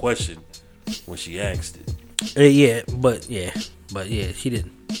from that question when she asked it. But she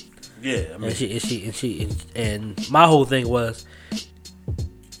didn't. Yeah, I mean, and my whole thing was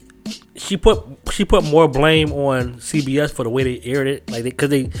she put more blame on CBS for the way they aired it, like because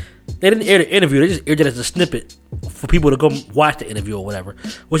they didn't air the interview, they just aired it as a snippet for people to go watch the interview or whatever,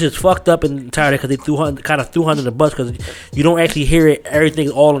 which is fucked up entirely because they threw her under the bus because you don't actually hear it, everything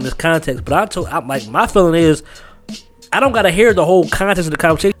all in this context. But I'm like, my feeling is I don't gotta hear the whole context of the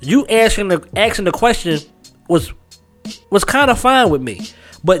conversation. You asking the question was kind of fine with me.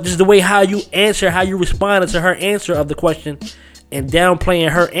 But just the way how you responded to her answer of the question and downplaying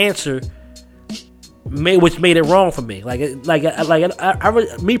her answer, which made it wrong for me. Me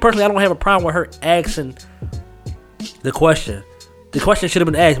personally, I don't have a problem with her asking the question. The question should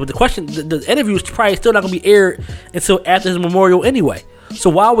have been asked, but the interview is probably still not going to be aired until after his memorial anyway.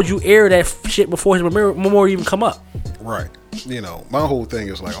 So why would you air that shit before his memorial even come up? Right. You know, my whole thing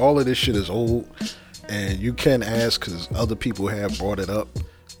is like all of this shit is old, and you can ask because other people have brought it up.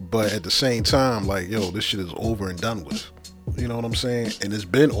 But at the same time, like, yo, this shit is over and done with. You know what I'm saying? And it's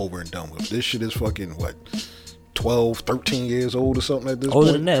been over and done with. This shit is fucking, 12, 13 years old or something at this point?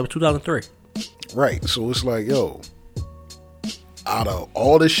 Older than that. It was 2003. Right. So it's like, yo, out of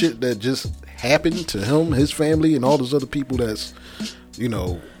all this shit that just happened to him, his family, and all those other people that's, you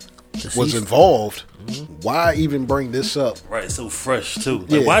know, was involved, why even bring this up? Right, so fresh, too.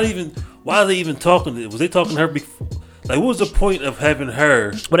 Like, why are they even talking? Was they talking to her before? Like, what was the point of having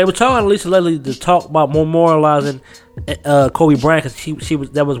her? Well, they were talking to Lisa Leslie to talk about memorializing Kobe Bryant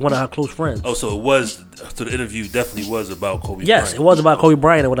because that was one of her close friends. Oh, so the interview definitely was about Kobe Bryant. Yes, it was about Kobe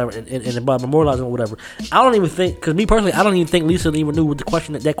Bryant or whatever, and about memorializing or whatever. I don't even think, because me personally, I don't even think Lisa even knew what that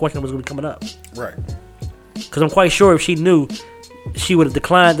question was going to be coming up. Right. Because I'm quite sure if she knew, she would have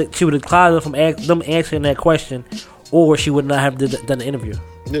declined. She would have declined from them answering that question, or she would not have done the interview.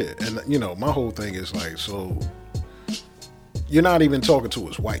 Yeah, and you know, my whole thing is like, so you're not even talking to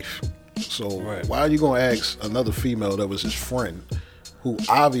his wife. So why are you going to ask another female that was his friend, who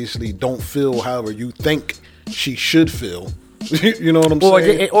obviously don't feel however you think she should feel? You know what I'm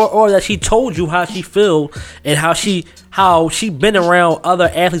saying? Or that she told you how she feels and how she been around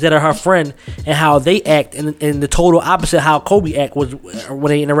other athletes that are her friend and how they act, and the total opposite how Kobe act was when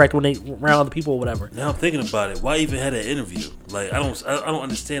they interact when they around other people or whatever. Now I'm thinking about it. Why even had that interview? Like I don't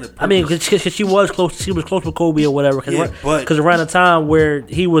understand it. I mean, because she was close. She was close with Kobe or whatever. Because around the time where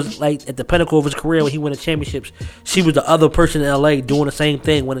he was like at the pinnacle of his career when he won the championships, she was the other person in LA doing the same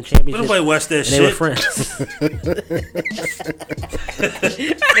thing, winning championships. Nobody watched that shit. They were friends.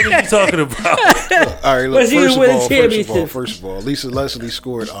 What are you talking about? All right, look, first of all, Lisa Leslie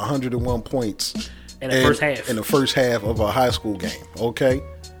scored 101 points In the first half. In the first half of a high school game. Okay,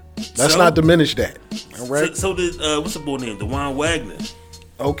 let's So- not diminish that. All right. So did what's the boy name? DeJuan Wagner.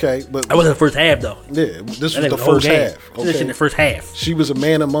 Okay, but That wasn't the first half though. yeah, this was That ain't the whole first game. half. This in Okay, the first half. she was a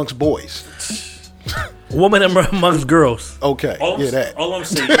man amongst boys. Woman amongst girls. Okay, that. All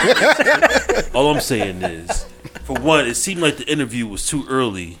I'm saying is, for one, it seemed like the interview was too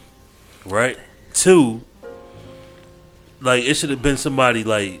early, right? Two, like it should have been somebody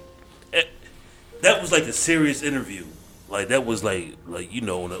like that was like a serious interview. Like that was like you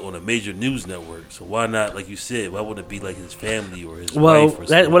know on a major news network. So why not, like you said, why wouldn't it be like his family or his wife or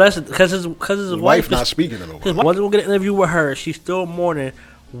something? That's because his His wife wife not speaking to nobody. His wife wasn't gonna get an interview with her. She's still mourning.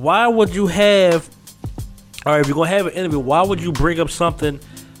 Why would you have? Or if you're gonna have an interview, why would you bring up something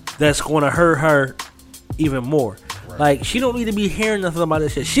that's gonna hurt her even more? Right. Like she don't need to be hearing nothing about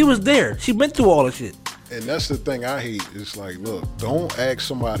this shit. She was there. She been through all this shit. And that's the thing I hate. It's like, look, don't ask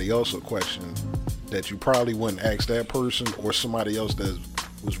somebody else a question that you probably wouldn't ask that person or somebody else that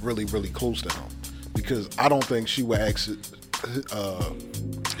was really, really close to him. Because I don't think she would ask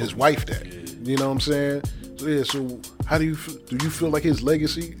his wife that. You know what I'm saying? So, yeah, so how do you feel like his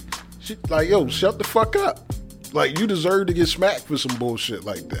legacy? She like, yo, shut the fuck up. Like, you deserve to get smacked for some bullshit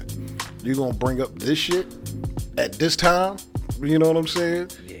like that. You gonna bring up this shit at this time? You know what I'm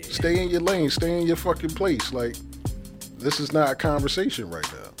saying? Yeah. Stay in your lane. Stay in your fucking place. Like, this is not a conversation right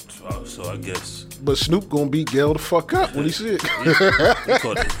now. So I guess. But Snoop gonna beat Gail the fuck up when he see it. He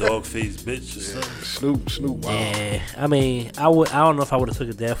called the dog face bitch or something. Snoop. Wow. Yeah, I mean, I don't know if I would have took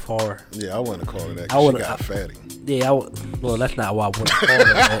it that far. Yeah, I wouldn't have called it that. I She got fatty. Yeah, I would. Well, that's not why I wouldn't have called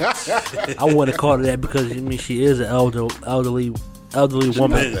her that. I wouldn't have called her that because I mean she is an elderly woman. Not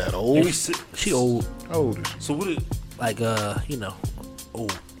that old. She old. How old is she? So what? Like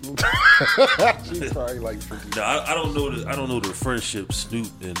old. She's probably like 50. Now, I don't know the friendship Snoop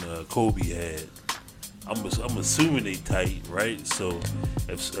and Kobe had. I'm assuming they tight, right? So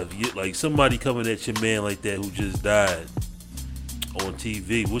if you, like somebody coming at your man like that who just died on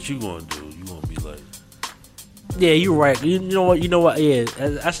TV, what you gonna do? You gonna be like, Yeah, you're right. You know what? Yeah,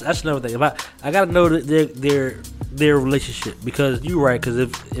 that's another thing. If I gotta know their relationship because you're right. Because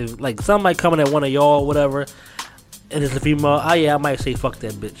if like somebody coming at one of y'all or whatever, and it's a female, I might say fuck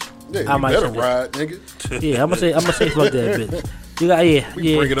that bitch. Yeah, I you might better say that. ride, nigga. Yeah, I'm gonna say fuck that bitch. You got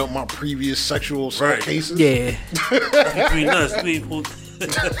We bringing up my previous sexual assault Right. cases. Yeah, between us, we ain't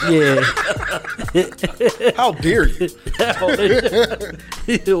yeah. How dare you?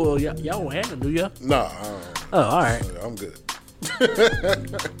 Well, y'all won't handle, do y'all? Nah, Oh, all right. I'm good.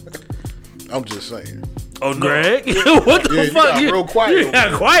 I'm just saying. Oh no, Greg, what the Yeah, you fuck? got real quiet You over got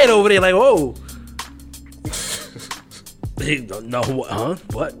there. quiet over there, like whoa. No, what? Huh?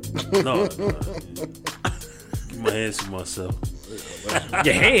 What? no. Keep my hands to myself.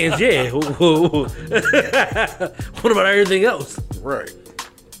 Your hands, yeah. What about everything else? Right.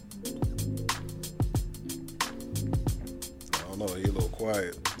 I don't know. You're a little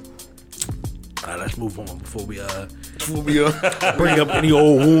quiet. All right, let's move on before we We'll be bring up any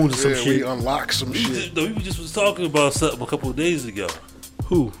old wounds or some we shit. unlock some shit. No, we just was talking about something a couple of days ago.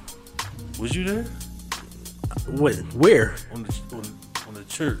 Who? Was you there When? Where? on the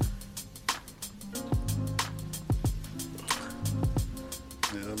church?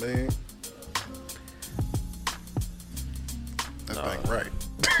 You know what I mean? That thing right.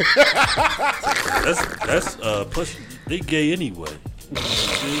 That's plus they gay anyway.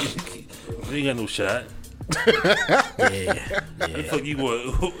 They ain't got no shot. Yeah. Fuck you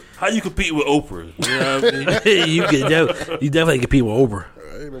want? How you compete with Oprah? You know what I mean? You definitely compete with Oprah.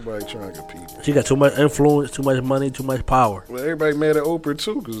 Ain't nobody trying to compete. She got too much influence, too much money, too much power. Well, everybody mad at Oprah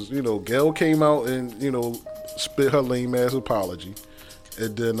too, because Gail came out and spit her lame ass apology,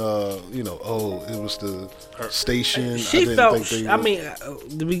 and then it was the station. She felt.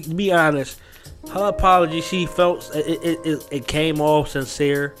 To be honest, her apology. She felt it came off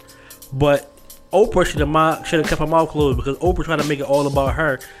sincere, but Oprah should have kept her mouth closed because Oprah trying to make it all about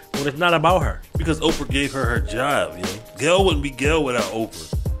her when it's not about her. Because Oprah gave her job. Gail wouldn't be Gail without Oprah.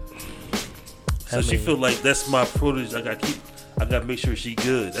 So she feel like that's my protege. I gotta make sure she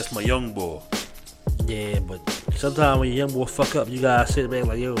good. That's my young boy. Yeah, but sometimes when your young boy fuck up, you gotta sit back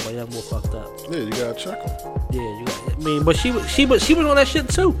like, yo, my young boy fucked up. Yeah, you gotta check him. Yeah, you got. I mean, but she was on that shit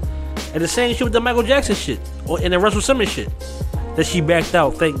too, and the same shit with the Michael Jackson shit, and the Russell Simmons shit, that she backed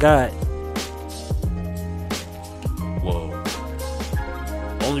out. Thank God. Well,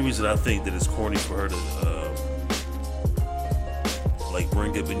 only reason I think that it's corny for her to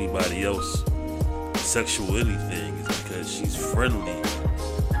bring up anybody else sexual anything is because she's friendly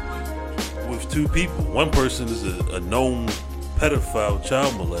with two people. One person is a known pedophile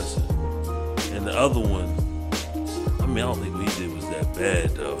child molester, And the other one, I mean, I don't think what he did was that bad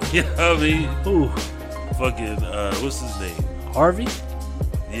though. You know what I mean? Ooh, Fucking, what's his name? Harvey?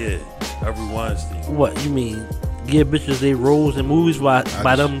 Yeah, Harvey Weinstein. What you mean? Give bitches they roles in movies by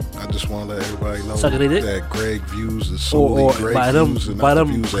them I just want to let everybody know Sucking they dick? that Greg views is solely Or Greg by them- views and by not the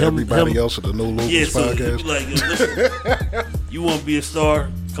them- views of him- everybody him- else of the No Logos Yeah, so podcast. you like, yo, listen, you want to be a star?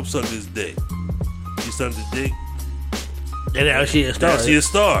 Come suck this dick. You suck the dick? and actually a star. That's your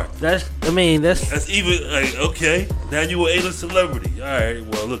star. That's that's That's even like okay. Now you an A-list celebrity. All right.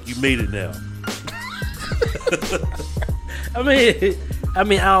 Well, look, you made it now. I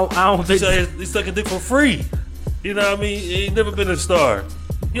mean I don't think He's sucking dick for free. You know what I mean? He ain't never been a star.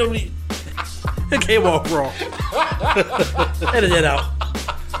 You know what I mean? it came off wrong. Edit that out.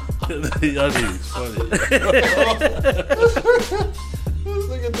 Y'all niggas funny. This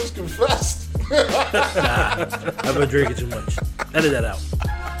nigga just confessed. I've been drinking too much. Edit that out.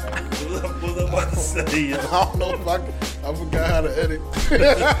 What was I about to say? Yo? I don't know if I forgot how to edit.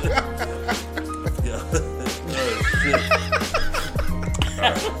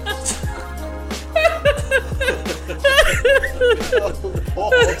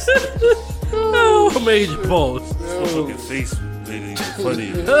 Oh, major pause. My fucking face made it even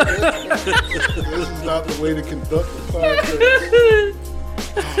funnier. This is not the way to conduct the podcast.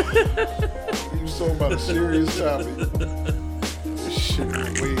 You was talking about a serious topic. This shit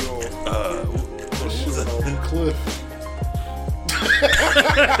is way off. This shit is off the cliff.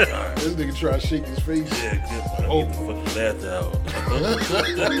 This nigga try to shake his face. Yeah, good. I need to fucking laugh out.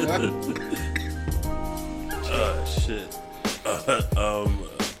 Shit. I'm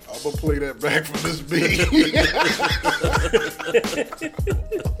gonna play that back from this beat.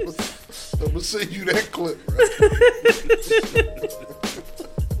 I'm gonna send you that clip, bro.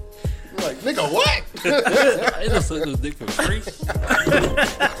 You're like, nigga, what? I ain't no sucking this dick for free.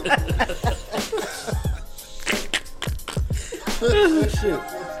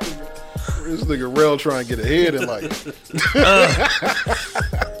 This nigga Rel trying to get ahead in life.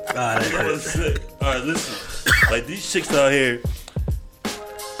 That was sick. All right, listen. Like these chicks out here,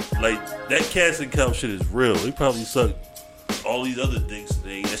 like that casting couch shit is real. They probably sucked all these other dicks.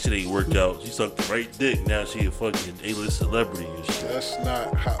 That shit ain't worked out. She sucked the right dick. Now she a fucking A-list celebrity and shit.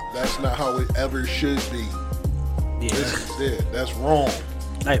 That's not how it ever should be. Yeah. That's wrong.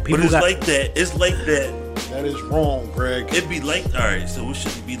 Like But people it's got like that. It's like that. That is wrong, Greg. It be like, all right. So it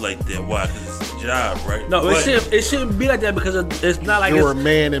shouldn't be like that. Why? Because it's a job, right? no. But It shouldn't be like that because it's not like You're a it's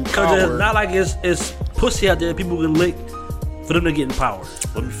man in because power. it's not like it's pussy out there people can lick for them to get in power.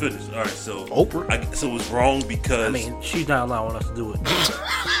 Let me finish. All right. So Oprah. so it's wrong because I mean, she's not allowing us to do it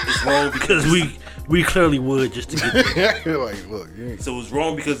it's wrong because we clearly would just to get there. Like, look, you ain't- So it's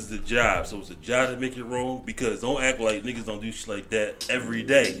wrong because it's a job. So it's a job to make it wrong because don't act like niggas don't do shit like that every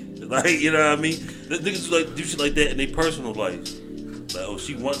day. Like, you know what I mean? The niggas like do shit like that in their personal life. Like, oh,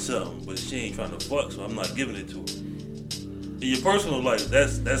 she wants something, but she ain't trying to fuck, so I'm not giving it to her. In your personal life,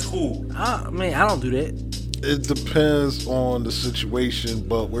 that's cool. I don't do that. it depends on the situation,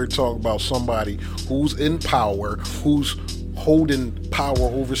 but we're talking about somebody who's in power, who's holding power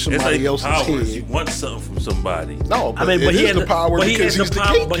over It's somebody like else's power. head. You want something from somebody. No, but, I mean, but it he is has the power but he because has he's the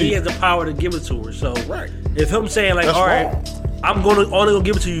power. But he has gatekeeper. the power to give it to her. So, Right. if him saying like, That's all right, wrong. I'm only gonna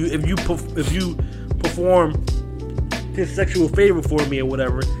give it to you if you perform this sexual favor for me or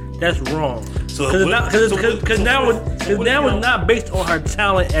whatever, that's wrong. So Because what- now so what it's not based on her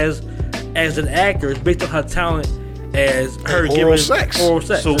talent as an actor. It's based on her talent as her Oral giving sex. oral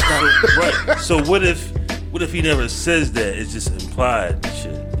sex. So, It's not- right. So what if he never says that? It's just implied and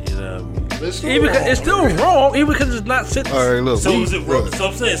shit. You know what I mean? it's still wrong, even because it's not sitting. All right, look. So we- is it wrong? look, So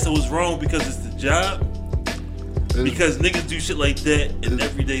I'm saying, so it's wrong because it's the job. Because niggas do shit like that in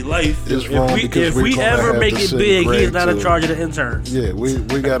everyday life. It's wrong because If we're we gonna ever have make to it send big, Greg he's not in to- charge of the interns. Yeah,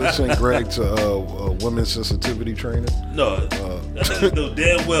 we got to send Greg to women's sensitivity training. No, that nigga know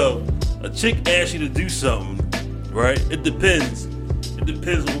damn well a chick asks you to do something, right? It depends. It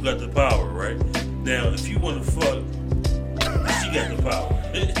depends on who got the power, right? Now, if you want to fuck, she got the power,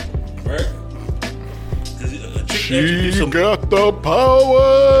 right? Because a chick asks you to do She some, got the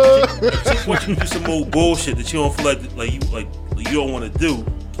power. chick wants you to do some old bullshit that you don't feel like you don't want to do,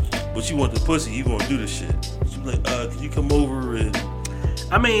 but you want the pussy, you gonna do the shit. She be like, can you come over and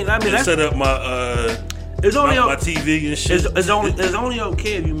I mean, and that's set up my it's only my TV and shit? it's only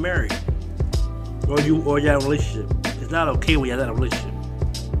okay if you married or you're in a relationship. It's not okay when you're not in a relationship.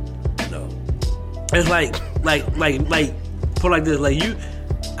 No. It's like put like this, like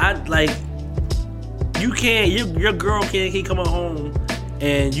you can't your girl can't keep coming home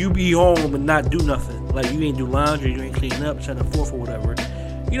and you be home and not do nothing. Like you ain't do laundry, you ain't clean up, trying to forth or whatever.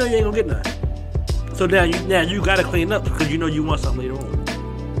 You know you ain't gonna get nothing. So now you gotta clean up because you know you want something later on.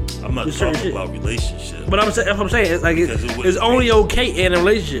 I'm not It's certain talking shit. about relationship. But that's what I'm saying. It's like Because it wouldn't it's only be. okay in a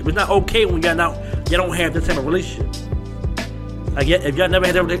relationship. It's not okay when y'all don't have that type of relationship. Like if y'all never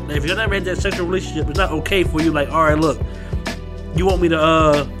had that sexual relationship, it's not okay for you. Like, all right, look, you want me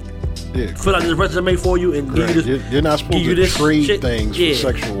to Yeah, fill out this resume for you and give you this. you're not supposed give you to this trade shit. things Yeah. for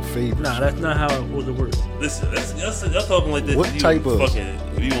sexual favors. Nah, that's not how it was to work. Listen, that's y'all talking like this. What if you type of- fucking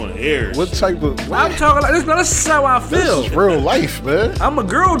if you want to air? What type of? I'm talking like this. No, this is how I This feel. is real life, man. I'm a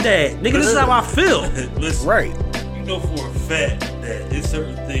girl dad, nigga. This is how I feel. Listen, Right. you know for a fact that there's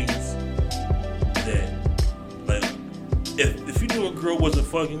certain things that, like, if you knew a girl wasn't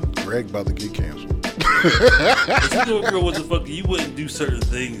fucking, Greg about to get canceled. if you knew a girl wasn't fucking, you wouldn't do certain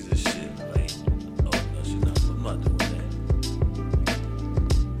things and shit. Like, oh no, I'm not doing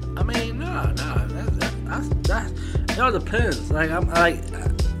that. I mean, nah. That's it all depends. Like I'm like.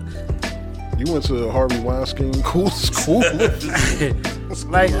 You went to Harvey Weinstein school.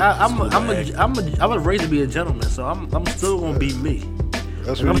 Like I was raised to be a gentleman, so I'm still gonna be me.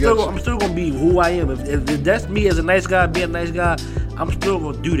 That's I'm what you got. I'm still gonna be who I am. If that's me as a nice guy, being a nice guy, I'm still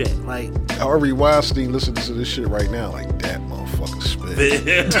gonna do that. Like Harvey Weinstein listening to this shit right now, like that motherfucker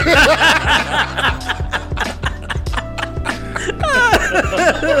spit.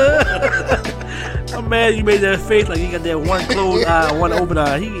 I'm mad you made that face like you got that one closed eye, one open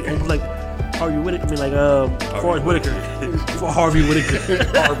eye. He was like Harvey Whitaker. I mean like Forrest Whitaker. For Harvey Whitaker.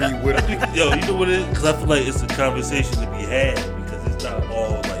 Harvey Whitaker. Yo, you know what it is? Because I feel like it's a conversation to be had because it's not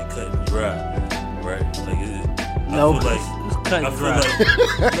all like cut and dry, right? Like No, I feel like it's cut I and feel dry.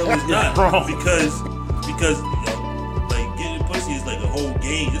 like no, it's not wrong. because you know, like getting pussy is like a whole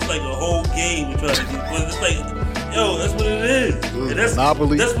game. It's like a whole game we're trying to do. But it's like, yo, that's what it is. And that's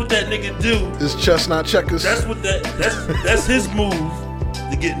Monopoly. That's what that nigga do. It's chestnut checkers. That's what that's his move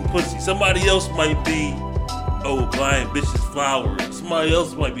to getting pussy. Somebody else might be buying bitches flowers. Somebody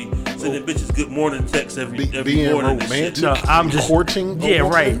else might be sending bitches good morning texts every being morning. and romantic. shit. No, I'm just courting. a Yeah,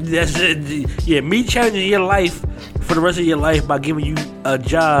 woman? right. That's it. Yeah, me changing your life for the rest of your life by giving you a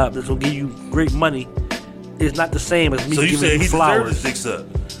job that's gonna give you great money is not the same as me So you giving saying you he deserved his flowers. dick suck?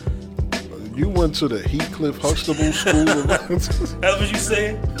 You went to the Heathcliff Huxtable School. That's what you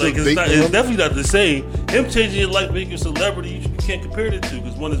saying? Like Big it's him. definitely not the same. Him changing your life, making you a celebrity, you can't compare the two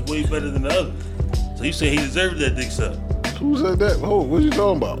because one is way better than the other. So you saying he deserved that dick suck? Who said that? Oh, what you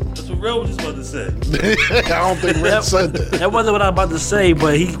talking about? That's what Rel was just about to say. I don't think Red said that. That wasn't what I was about to say,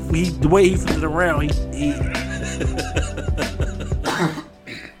 but he the way he flipped it around, he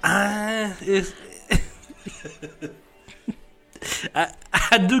it's,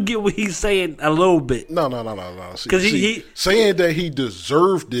 I do get what he's saying a little bit. No. See, 'Cause he- saying that he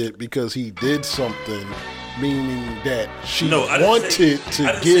deserved it because he did something, meaning that she No, I didn't wanted say, to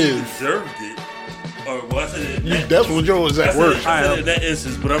I didn't say he give. deserved it. Or well, I said it. in that- That's what yours I at said work. it- I said it in that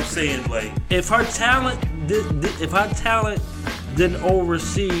instance, but I'm saying like If her talent didn't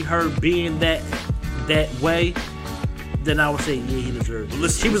oversee her being that way, then I would say yeah, he deserved it.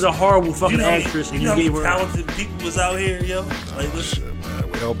 Listen, She was a horrible fucking you know, actress, and you you know how gave many her. talented people was out here, yo. Like listen, Shit,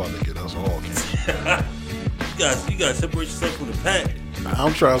 man, we all about to get us all canceled. you guys separate yourself from the pack.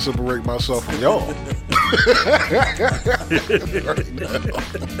 I'm trying to separate myself from y'all. Right now.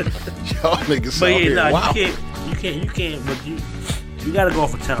 Y'all niggas But out yeah, here. nah, Wow. you can't. But you gotta go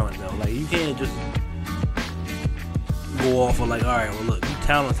off for talent though. Like you can't just go off of like, all right, well look, you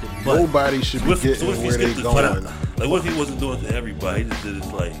talented, but Nobody should be What if getting he where they skipped the going. Like what if he wasn't doing it to everybody? He just did it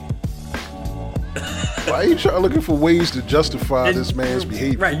like Why you trying looking for ways to justify and- this man's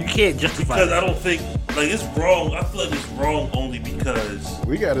behavior? right? You can't justify because that. I don't think like it's wrong. I feel like it's wrong only because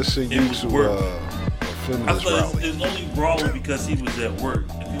We got to send It you was to work. a I feminist feel like rally. it's only wrong because he was at work.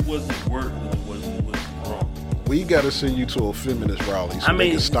 If he wasn't at work, then it wasn't wrong. We got to send you to a feminist rally so I they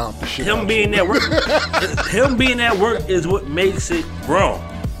mean, can stomp the shit out him of being you. at work, him being at work is what makes it. Wrong.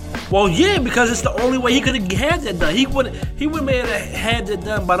 Well, yeah, because it's the only way he could have had that done. He would have had that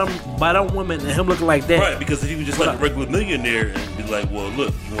done by them women and him looking like that. Right, because if he was just like a regular millionaire and be like, well,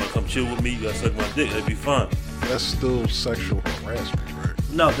 look, you want to come chill with me? You got to suck my dick. That'd be fine. That's still sexual harassment,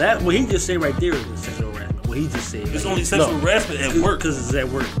 right? No, that what he just said right there is sexual harassment. What he just said. It's only sexual harassment at work. because it's at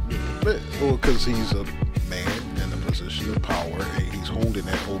work. Yeah. Well, because he's a man in a position of power and he's holding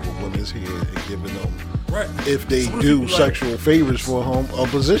that over women's head and giving them, Right. if they So what if do you be like- sexual favors for him, a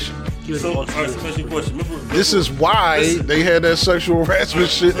position. He was So, all supposed right, to so do let me ask you a it. question. Remember, This is why listen. they had that sexual harassment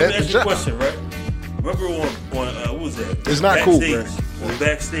shit Let me at the ask you a job. question, right? Remember on what was that? It's not cool, Backstage. Greg. On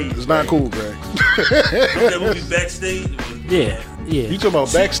Backstage. It's not right? cool, Greg. Remember that movie Backstage? It was Yeah, yeah. You talking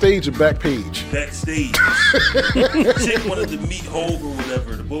about backstage or back page? Backstage. Chick wanted to meet Hope or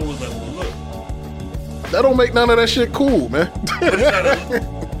whatever. The boy was like, well, look, That don't make none of that shit cool, man. But it's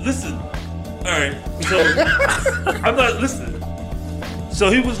not listen. All right. So I'm not listening. So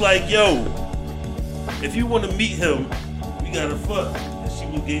he was like, "Yo, if you want to meet him, we gotta fuck." And she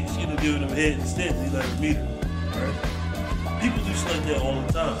was giving him head instead. He let her meet her. All right. People do shit like that all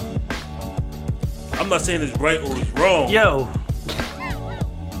the time. I'm not saying it's right or it's wrong. Yo,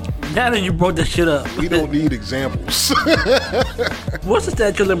 now that you brought that shit up, We don't need examples. what's the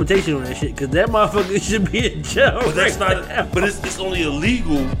statute of limitation on that shit? Because that motherfucker should be in jail. But that's right now. not. But it's only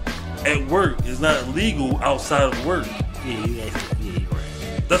illegal at work. It's not illegal outside of work. Yeah, you're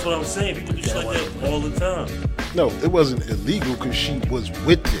right. That's what I'm saying. People do shit like that all the time. No, it wasn't illegal because she was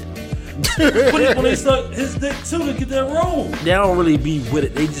with it. But when they suck his dick too to get that roll. They don't really be with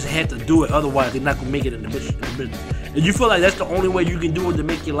it. They just have to do it. Otherwise, they're not gonna make it in the business. And you feel like that's the only way you can do it to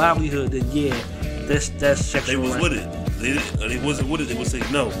make your livelihood. Then yeah, that's sexual. They was with it. They wasn't with it. They would say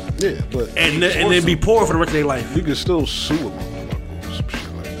no. Yeah, but and they'd be poor for the rest of their life. you can still sue a motherfucker or some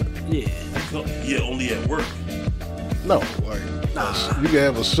shit like that. Yeah. Yeah, only at work. No, like you can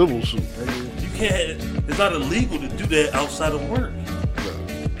have a civil suit, nigga. You can't. It's not illegal to do that outside of work.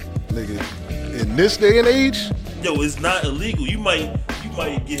 Nigga, in this day and age, Yo, it's not illegal. You might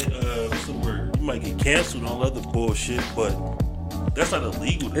get what's the word? You might get canceled on other bullshit, but that's not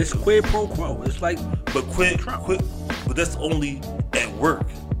illegal. to It's do. quid pro quo. It's like, But quit. But that's only at work.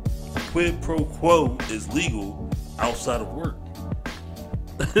 Quid pro quo is legal outside of work.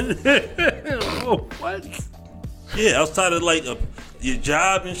 oh, what? Yeah, outside of like your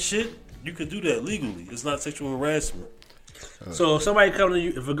job and shit, you can do that legally. It's not sexual harassment. So if somebody come to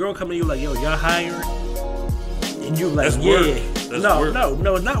you, if a girl come to you like, yo, y'all hiring, and you like, That's yeah, work. That's no, work.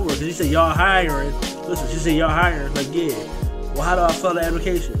 no, it's not work. She said y'all hiring. Listen, she said y'all hiring. Like, yeah. Well, how do I fill the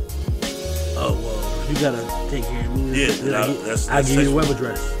application? Oh, well, you gotta take care of me. Yeah, I give you the sexual- web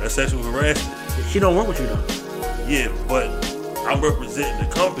address. That's sexual harassment. She don't work with you though. Yeah, but I'm representing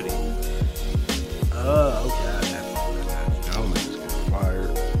the company. Oh, okay. I got you. y'all niggas get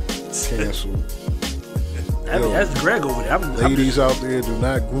fired, canceled. I mean, that's Greg over there. I'm Ladies out there, do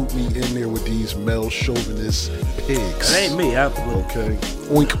not group me in there with these male chauvinist pigs. That ain't me. I'm Okay,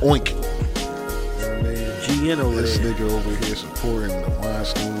 oink oink. You know what I mean? GN over This there. nigga over here supporting the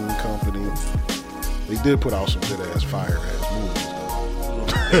Weinstein Company. They did put out some good ass fire ass movies though.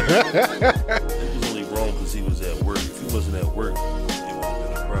 It was only wrong because he was at work. If he wasn't at work, it would have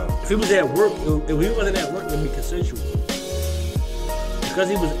been a problem. If he was at work, if he wasn't at work, it'd be consensual. Because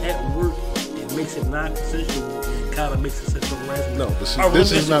he was at work, it makes it non-consensual and kind of makes it sexual harassment. No, but see, I really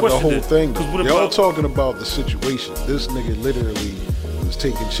this is not the question whole it. thing. 'Cause Though. what Y'all about- talking about the situation. This nigga literally was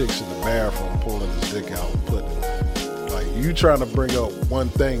taking chicks in the bathroom, pulling his dick out, and putting it. Like you trying to bring up one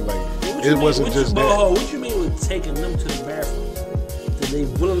thing, like What you it mean- wasn't what just you, that. What you mean with taking them to the bathroom? Did they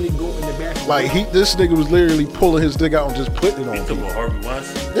willingly go in the bathroom? Like this nigga was literally pulling his dick out and just putting it You on talking people. about Harvey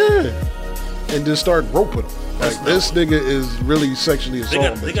Weinstein? Yeah, and just start roping him. That's Like this nigga is really sexually They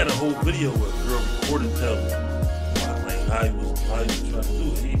assaulting. got a whole video where a girl recorded telling like how he was trying to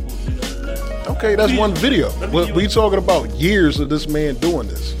do it. He was doing that. Okay, that's one video. Let me give We you- talking about years of this man doing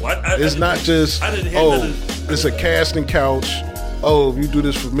this. Well, It's not just, I didn't hear oh, none it's a casting couch. Oh, if you do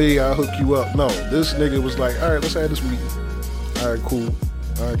this for me, I'll hook you up. No, this nigga was like, all right, let's have this meeting. All right, cool.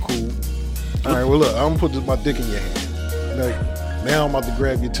 All right, cool. All right, well, look, I'm going to put my dick in your hand. Like, now I'm about to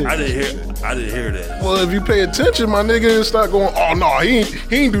grab your titties. I and didn't hear that. Well, if you pay attention, my nigga, and start going, oh, no, he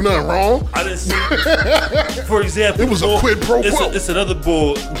ain't do nothing wrong. I didn't see. For example, It was a quid pro quo. It's another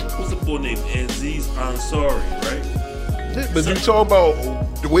bull. What's the bull named Aziz Ansari, right? But you talk about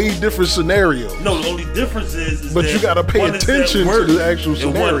way different scenarios. No, the only difference is But that you gotta pay one is at attention to work the actual and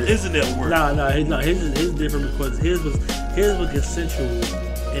one scenario. isn't at work. Nah, his is different because his was consensual,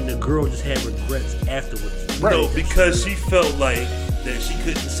 and the girl just had regrets afterwards. Right. No, because she felt like that she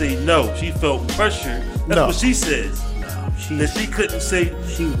couldn't say no. She felt pressure. That's No. what she says. No, That she couldn't say.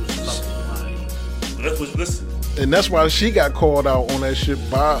 she was fucking lying That's what. Listen. And that's why she got called out on that shit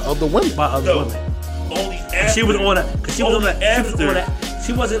by other women. by other No. women. Only after. She was on a, cause she was on Only a, after.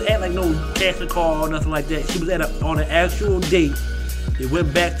 she wasn't at like no casting call or nothing like that. She was on an actual date. They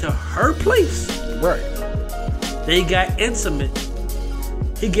went back to her place. Right. They got intimate.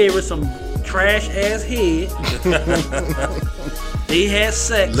 He gave her some trash ass head. They had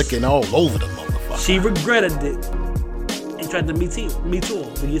sex. Licking all over the motherfucker. She regretted it and tried to meet him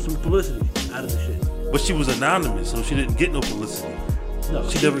to get some publicity out of the shit. But she was anonymous, so she didn't get no publicity. No,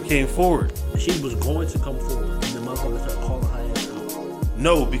 She never came forward. She was going to come forward, and the motherfucker started calling her ass out.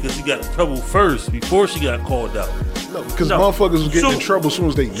 No, because she got in trouble first before she got called out. No, because No. motherfuckers was getting in trouble as soon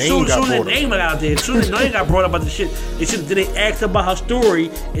as they name got Soon as brought their up. name got out there, soon as their name got brought up about the shit, then they asked her about her story,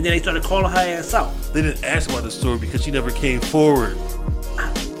 and then they started calling her ass out. They didn't ask about the story because she never came forward.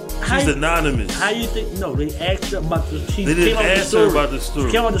 How She's you- anonymous. How you think? No, they asked her about the. She They didn't came out with the ask story. her about the story.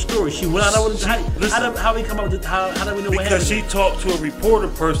 She came out with the story. She went out with the. Listen. How we come up with the, how do we know what Because happened? she talked to a reporter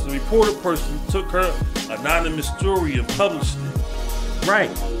person. The reporter person took her anonymous story and published it. Right.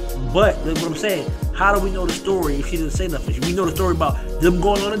 But what I'm saying, how do we know the story if she didn't say nothing? We know the story about them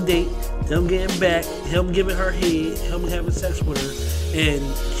going on a date, them getting back, him giving her head, him having sex with her, and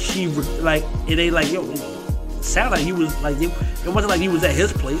she like it ain't like yo. It sounded like he was like it wasn't like he was at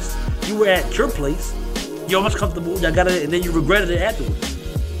his place. You were at your place. You're almost comfortable. Y'all got it, and then you regretted it afterwards.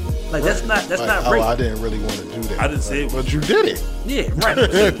 Like that's not Like, rape. I didn't really want to do that. I didn't say it was- But you did it. Yeah,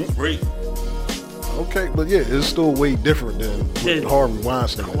 right. Rape. Okay, but yeah, it's still way different than what Yeah. Harvey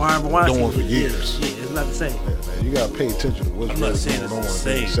Weinstein Harvey Weinstein doing for did, yeah, years. Yeah, it's not the same. Yeah, man, you gotta pay attention to what's I'm not really saying going on it's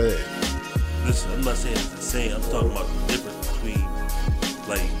and the being same. said. Listen, I'm not saying it's the same. I'm talking about the difference between,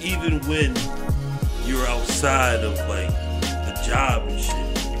 like, even when you're outside of, like, the job and shit,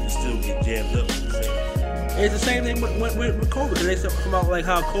 you can still get jammed up with the same. It's the same thing with Kobe. They talk about like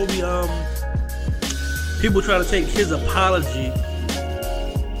how Kobe, people try to take his apology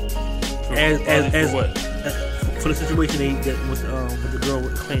as For what? for the situation with the girl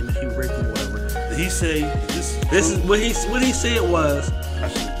claiming that she raped him or whatever. Did he say this? This is what he said was I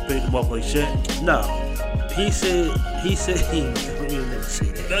should have paid him off like Shaq. no. He said he didn't even say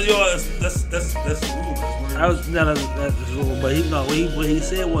that. That's rumor. I was that's wrong, but what he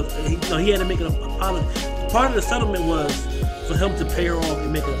said was he had to make an apology. Part of the settlement was for him to pay her off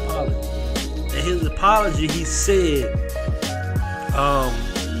and make an apology. And his apology, he said,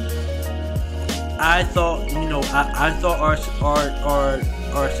 I thought I thought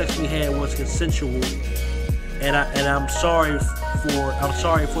our sex we had was consensual, and I'm sorry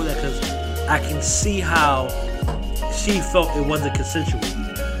for that because I can see how she felt it wasn't consensual.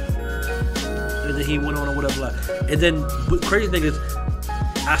 And then he went on or whatever. And then the crazy thing is,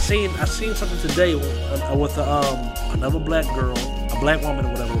 I seen something today with another black girl, a black woman or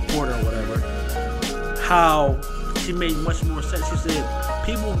whatever, reporter or whatever. How she made much more sense. She said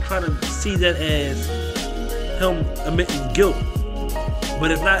people try to see that as him admitting guilt,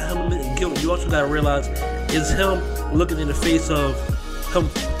 but it's not him admitting guilt. You also gotta realize it's him looking in the face of him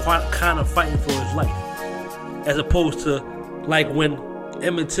kind of fighting for his life, as opposed to like when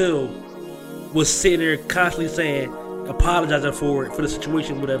Emmett Till was sitting there constantly saying, apologizing for the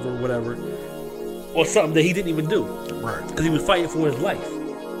situation, whatever, or something that he didn't even do, Right. because he was fighting for his life.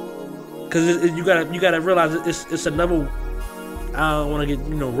 Because you gotta realize it's another. I don't want to get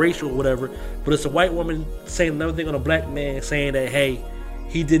racial or whatever, but it's a white woman saying another thing on a black man, saying that hey,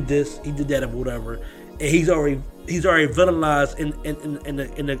 he did this, he did that, or whatever, and he's already villainized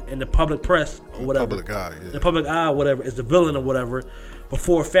in the public press or whatever, Public eye, yeah. the public eye, or whatever, is the villain or whatever.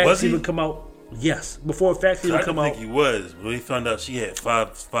 Before Was facts he? even come out, yes, before facts I even didn't come out. think he was. When he found out she had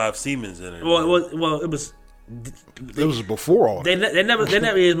five Siemens in her. Well, it was. It was before all They that. never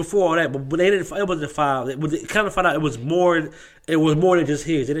it was before all that, but they didn't. It wasn't 5. They kind of found out it was more. It was more than just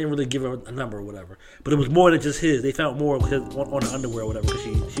his. They didn't really give her a number or whatever, but it was more than just his. They found more because on the underwear or whatever because she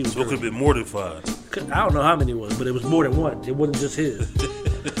was. So it could have been more than 5. I don't know how many it was, but it was more than one. It wasn't just his.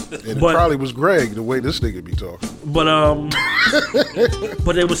 And it but- probably was Greg, the way this nigga be talking. But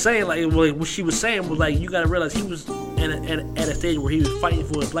but they were saying like what she was saying was like you gotta realize he was at a stage where he was fighting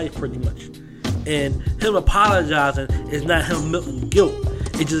for his life pretty much, and him apologizing is not him milking guilt.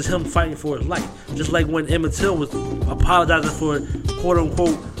 It's just him fighting for his life. Just like when Emmett Till was apologizing for quote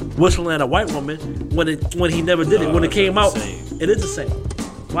unquote whistling at a white woman when he never did it. When it it's came not out, the same. it is the same.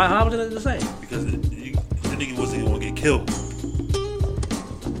 Why? How is it the same? Because the nigga wasn't going to get killed.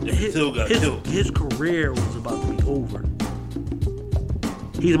 Emmett Till got killed. His career was about to be over.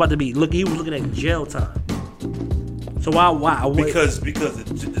 He was about to be he was looking at jail time. So why? Because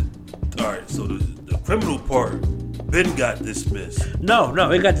all right, so the criminal part Ben got dismissed. No,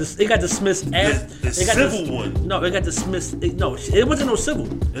 it got dismissed after The civil one. No, it got dismissed. It wasn't no civil.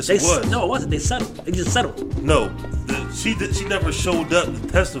 Yes, it was. No, it wasn't. They settled. It just settled. No, she never showed up to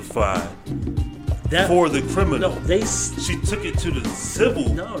testify That, for the criminal. No, She took it to the civil.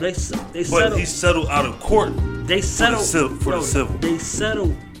 No, they But settled. he settled out of court. They settled for the civil.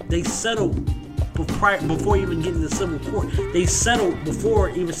 They settled before even getting to civil court. They settled before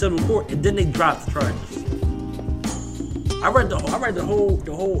even civil court, and then they dropped the charges. I read the whole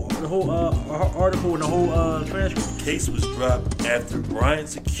article and the whole transcript. The case was dropped after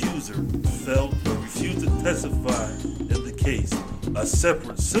Bryant's accuser refused to testify in the case A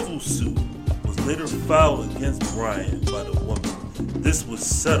separate civil suit was later filed against Bryan by the woman. This was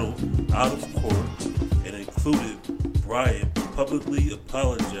settled out of court and included Bryan publicly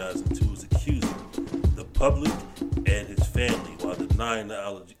apologizing to his accuser, the public, and his family while denying the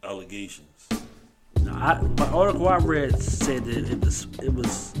allegations. My article I read said that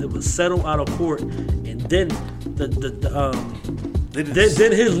it was settled out of court, and then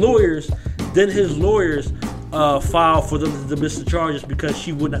then his lawyers filed for them to dismiss the charges because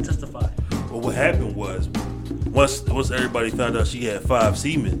she would not testify. Well, what happened was once everybody found out she had 5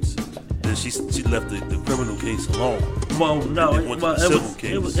 Siemens, then she left the criminal case alone. Well, no, It was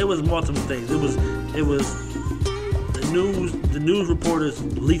multiple things. It was the news reporters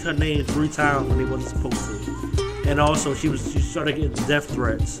leaked her name 3 times when they wasn't supposed to, and also she started getting death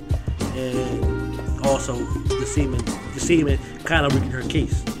threats, and also the semen kind of weakened her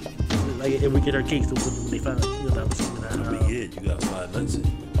case. Like it weakened her case when they found out that was semen. You got 5 nuts in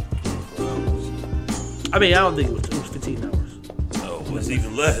 24 hours. I mean, I don't think it was 15 hours. Oh, it's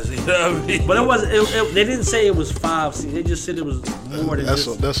even less. You know what I mean? But it wasn't. They didn't say it was 5. They just said it was more than that's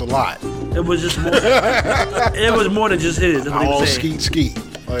just. That's a lot. It was just more. It was more than just his. That's what they were All saying. skeet.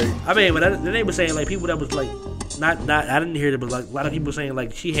 Like, I mean, but then they were saying like people that was like not. I didn't hear it, but like a lot of people saying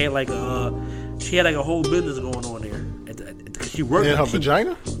like she had like a whole business going on there. She worked in her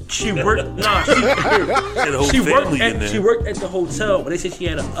vagina. She worked. No, she worked at the hotel, but they said she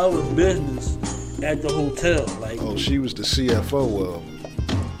had another business at the hotel. Like, oh, she was the CFO of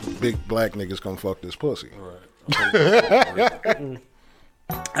Big Black Niggas Come Fuck This Pussy. I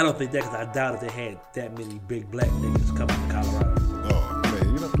don't think that because I doubt if they had that many big black niggas coming to Colorado. Oh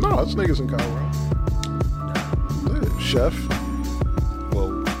man, no, it's niggas in Colorado. Yeah, Chef. Well.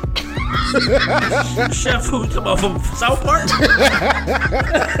 Chef who come out from South Park?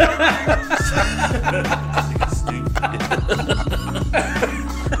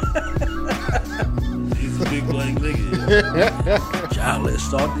 He's a big black nigga. Chocolate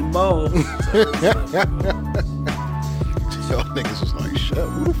salty bowl. Y'all niggas was like, Chef,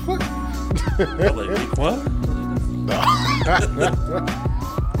 who the fuck? I'm like, Rick, what?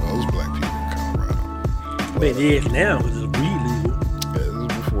 Those black people in Colorado. But it is now because it's weed legal. Yeah, this was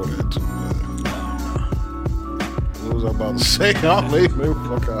before that too. What was I about to say? I don't know what the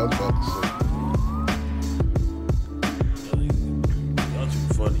fuck I was about to say. Y'all too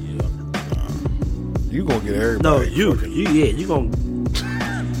funny, yo. You gonna get everybody. No, you gonna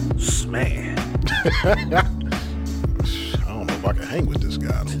smash. I don't know if I can hang with this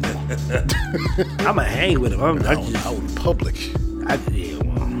guy. I'ma hang with him. Out in public. Well,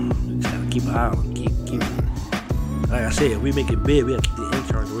 gotta keep an eye on him. Keep. Like I said, if we make it big, we have to keep the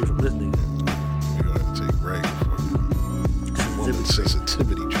interns away from this nigga. You're gonna have to take Greg for woman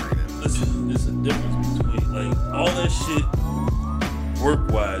sensitivity training. Listen, there's a difference between like all that shit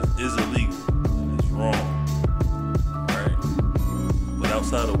work-wise is illegal. It's wrong, right? But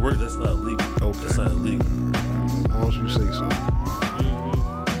outside of work, that's not legal. Okay. That's not illegal. As long as you say so.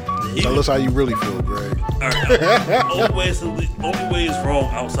 Tell us how you really feel, Greg. All right. Only way it's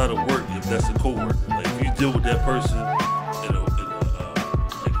wrong outside of work if that's a coworker. Like if you deal with that person in a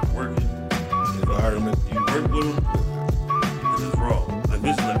like a working Environment. you work with them, then it's wrong. Like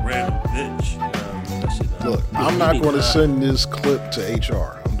this is like random bitch. That shit not. Look, I'm not going to send this clip to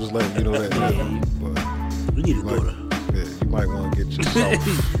HR. I'm just letting you know that now. But You need a daughter. yeah, you might want to get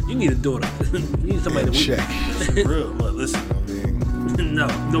yourself You need a daughter. You need somebody in to check. That shit real. Like, listen, I mean, No,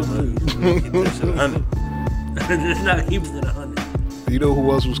 please. keep that shit 100. It's not keeping it 100. you know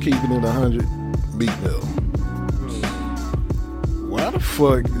who else was keeping it 100? Meek Mill. Why the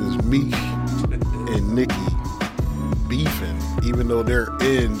fuck is Meek and Nicki beefing, even though they're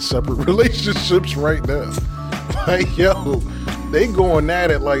in separate relationships right now? Like, yo, they going at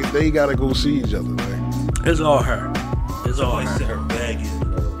it like they gotta go see each other. Like, It's all her. It's all Somebody her. said her bag is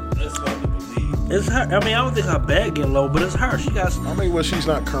low. That's hard to believe. It's her. I mean, I don't think her bag getting low, but it's her. She got. I mean, well, she's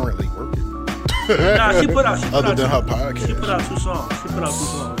not currently working. Nah, she put out. Other than her podcast. She put out 2 songs. This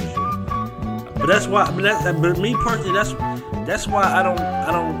year. But that's why. But me personally, that's why I don't.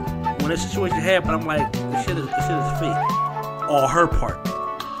 When this situation happened, I'm like, this shit is fake on her part.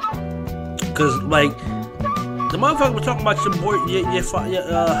 Cause like the motherfucker was talking about your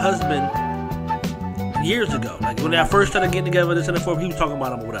husband years ago. Like when I first started getting together, this and that, he was talking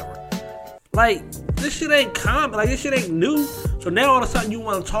about him or whatever. Like this shit ain't common. Like this shit ain't new. So now all of a sudden you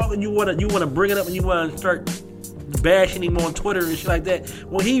want to talk and you want to bring it up and you want to start bashing him on Twitter and shit like that.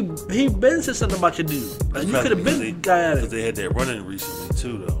 Well, he been said something about your dude. Like, you could have been the guy at Because it. they had that run-in recently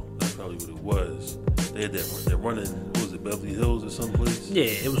too, though. That's probably what it was. They had that run-in. What was it, Beverly Hills or someplace? Yeah,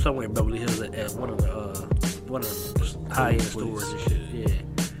 it was somewhere in Beverly Hills at one of the one of them high end stores and shit. Yeah.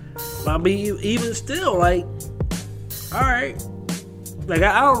 But I mean, even still, like, all right. Like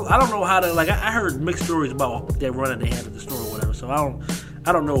I don't know how to, like, I heard mixed stories about that run that they had at the store or whatever. So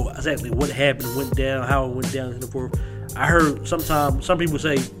I don't know exactly what happened, went down, how it went down, and so forth. I heard sometimes some people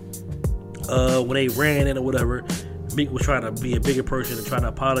say when they ran in or whatever, Meek was trying to be a bigger person and trying to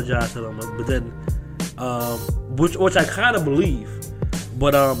apologize to them, but then which I kind of believe.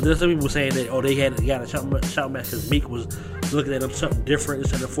 But there's some people saying that they got a shout match because Meek was looking at him something different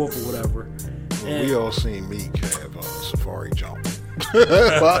instead of fourth or whatever. Well, we all seen Meek have Safari jump.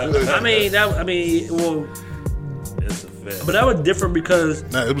 I mean, well, it's a fact. but that was different because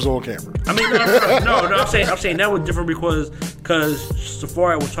it was on camera. I mean, no. I'm saying that was different because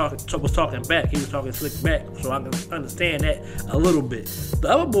Safari was talking back. He was talking slick back, so I can understand that a little bit. The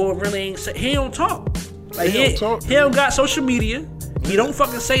other boy really ain't say, he don't talk. Like he don't got social media. He don't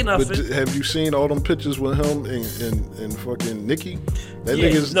fucking say nothing. But have you seen all them pictures with him and fucking Nicki? That Yeah.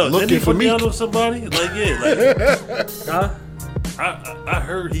 nigga's No, looking didn't he for put me. down on somebody? Like, yeah, like Huh? I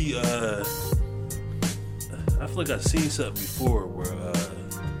heard he I feel like I've seen something before where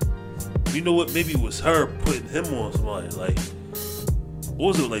you know what, maybe it was her putting him on somebody, like, what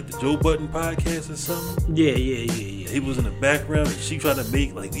was it, like the Joe Budden podcast or something? Yeah. He was in the background and she tried to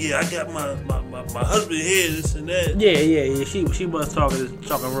make like, yeah, I got my husband here, this and that. Yeah. She was talking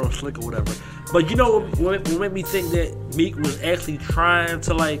real slick or whatever. But you know what made me think that Meek was actually trying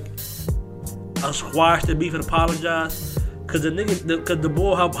to like squash the beef and apologize? Because the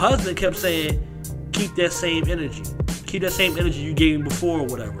boy, her husband kept saying, keep that same energy. Keep that same energy you gave him before or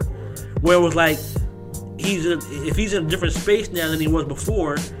whatever. Where it was like, if he's in a different space now than he was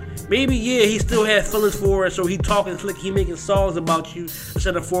before, maybe, yeah, he still had feelings for her, so he talking slick, he making songs about you,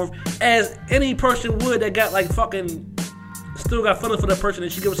 instead of forth, as any person would that got like fucking, still got feelings for that person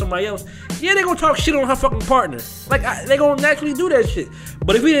and she give it to somebody else. Yeah, they gonna talk shit on her fucking partner. Like, they gonna naturally do that shit.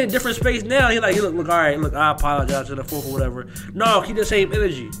 But if he in a different space now, he like, look, alright, look, I apologize to the fourth or whatever. No, keep the same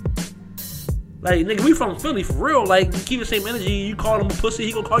energy. Like, nigga, we from Philly, for real. Like, keep the same energy. You call him a pussy,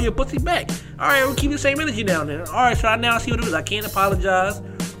 he gonna call you a pussy back. Alright, we'll keep the same energy down there. Alright, so I now see what it is. I can't apologize.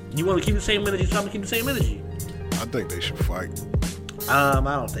 You want to keep the same energy, so I'm gonna keep the same energy. I think they should fight. I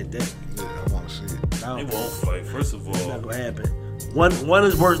don't think that. Yeah, I want to see it. They won't fight, first of It's not all. gonna happen. One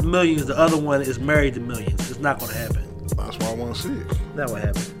is worth millions, the other one is married to millions. It's not gonna happen. That's why I want to see it. Not gonna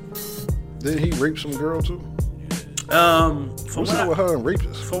happen. Did he rape some girl too? From What's what up with her and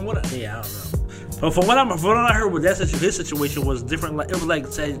rapists? From what I don't know. But from what I heard with his situation was different. Like, it was like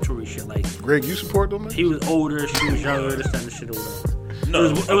statutory shit. Like, Greg, you support them? he was older, she was younger, this kind of shit or whatever. No,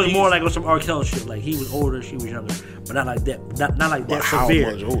 it was more like with some R. Kelly shit. Like, he was older, she was younger, but not like that. Not like that But how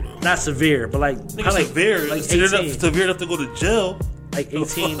severe. much older? Not severe, but like Nigga, kinda severe. like Severe enough to go to jail. like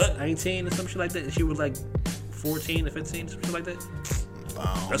 18, fuck? 19 or some shit like that. And she was like 14 or 15, some shit like that.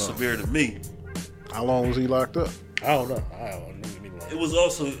 That's severe to me. How long was he locked up? I don't know. It was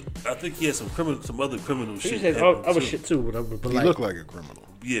also, I think he had some other criminal He shit. had happen, other too. shit too, but He like, looked like a criminal.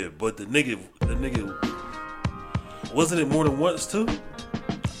 Yeah, but the nigga, wasn't it more than once too?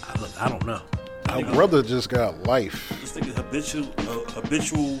 I don't know. My brother just got life. This nigga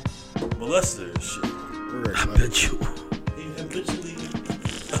habitual molester and shit. Correct, I like, bet you. He habitually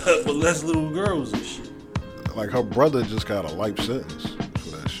molest little girls and shit. like her brother just got a life sentence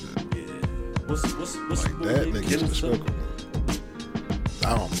for that shit. Yeah. What's Like the that name? nigga's Kenneth despicable. something? I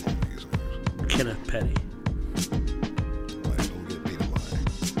don't know these names. Kenneth Petty. Like, don't get me to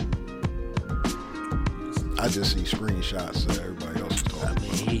lie. I just see screenshots that everybody else is talking I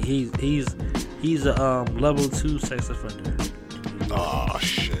mean, about. he's a level 2 sex offender. Oh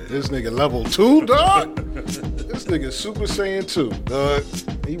shit, this nigga level 2, dog. This nigga Super Saiyan 2, dog.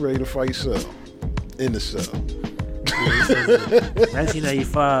 He ready to fight Cell in the cell.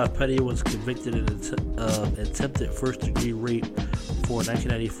 1995, Petty was convicted of attempted first-degree rape for a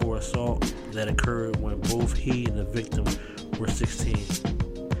 1994 assault that occurred when both he and the victim were 16.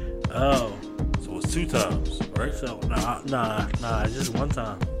 Oh, So it's 2 times, right? so nah, just one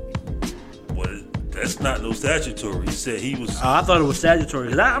time. But that's not no statutory. He said he was. I thought it was statutory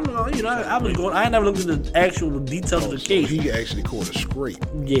because I was going. I ain't never looked at the actual details of the So case. he actually caught a scrape.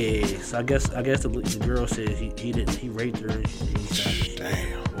 Yeah, so I guess the girl said he didn't. He raped her. And he signed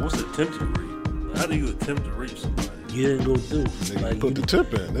Damn. What's attempted rape? How do you attempt to rape somebody? you didn't go through. Nigga, Like, put the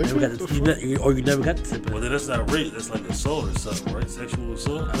tip in. never got Nigga, you never got the tip in. Well, then that's not rape. That's like assault or something, right? Sexual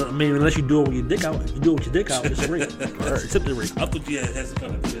assault. I mean, unless you do it with your dick out. If you do it with your dick out, it's rape. It's attempted rape. I thought you had some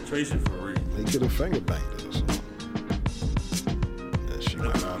kind of penetration for rape. They could have finger banged it or something. And she might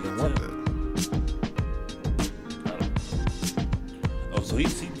not have been want that. Oh, so he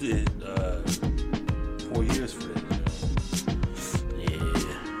did 4 years for that.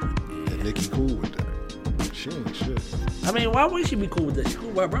 And Nikki cool with that. She ain't shit. I mean, why would she be cool with that? She cool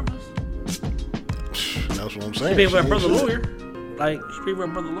with her brothers. That's what I'm She saying. be with her ain't brother shit. lawyer. Like, she be with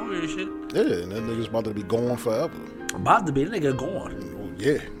her brother lawyer and shit. Yeah, and that nigga's about to be gone forever. About to be. That nigga gone. Well,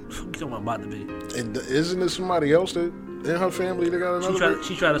 yeah. What you talking about to be? And isn't there somebody else that in her family that got another?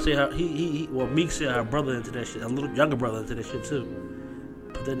 She tried to say her, well, Meek said her brother into that shit. A little younger brother into that shit, too.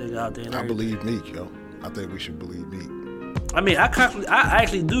 Put that nigga out there. And I everything. believe Meek, yo. I think we should believe Meek. I mean, I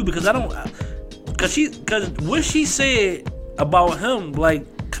actually do because I don't, cause what she said about him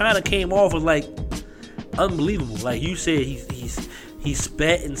like kind of came off as like unbelievable. Like you said, he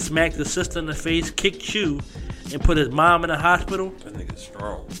spat and smacked his sister in the face, kicked you, and put his mom in the hospital. That nigga's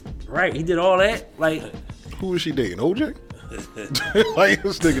strong. Right, he did all that. Like Who was she dating? OJ? Like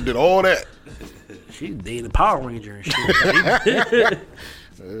this nigga did all that. she dated a Power Ranger and shit.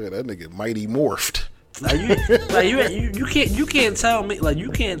 Yeah, that nigga mighty morphed. You can't tell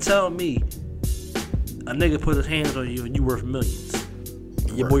me a nigga put his hands on you and you worth millions.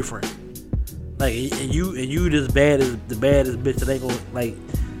 Your Right. boyfriend. Like and you this bad as the baddest bitch that ain't gonna like.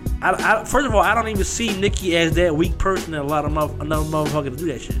 I first of all, I don't even see Nikki as that weak person that a lot of another motherfuckers do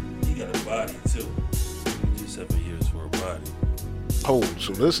that shit. He got a body too. Just 7 years for a body. Oh,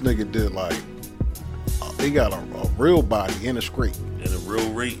 so this nigga did like he got a real body in a scrape. And a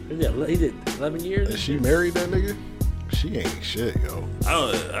real rape. He did 11 years. And she married that nigga? She ain't shit, yo.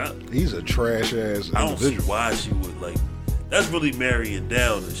 He's a trash ass I don't see individual. why she would like. That's really marrying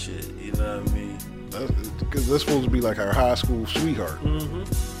down and shit. You know what I mean? Because that's supposed to be like her high school sweetheart.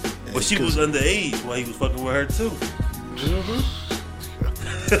 Mm-hmm. But she was underage while he was fucking with her too.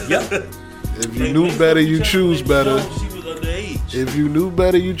 Yep. If you knew better, you choose better. She was underage. If you knew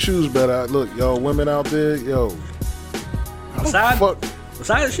better, you choose better. Look, y'all women out there, yo. Besides Fuck.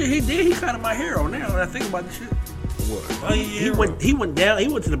 the shit he did, he kind of my hero now. When I think about the shit, What? Oh, yeah, he went down. He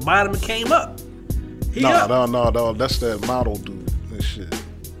went to the bottom and came up. He up. No. That's that model dude and shit.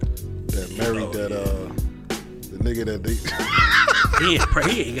 That married the nigga that they.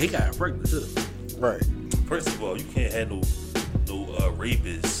 He got pregnant too. Right. First of all, you can't have no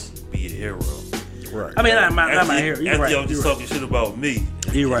rapist be a hero. Right. I mean, not my hero. After You're right. y'all just talking shit about me.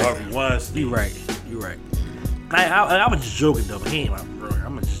 You right. Harvey Weinstein. You right. I was just joking though. But he ain't my brother.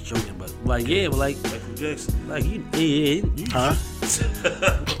 I'm just joking, but like yeah, but like Michael Jackson. like you Huh?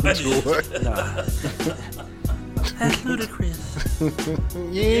 What? nah. That's ludicrous.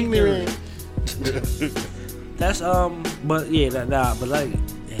 You ignorant. That's but yeah, but like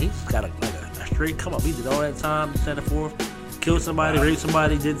yeah, he's got a straight come up. He did all that time, set it forth, killed somebody, raped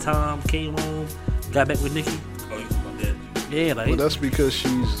somebody, did time, came home, got back with Nikki. Oh, you talking about that dude? Yeah, like Well, that's because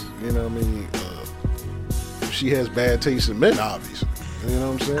she's, you know what I mean, she has bad taste in men, obviously. You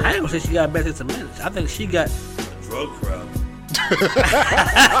know what I'm saying? I ain't gonna say she got back to minutes. I think she got. A drug problem.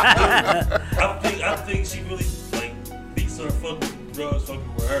 I think she really like beats her fucking drugs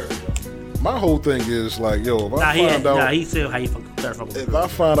fucking with her. Yo. My whole thing is like, yo, if I find out, he said how you start fucking with if her. I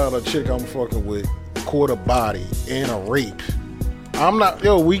find out a chick I'm fucking with caught a body in a rape, I'm not,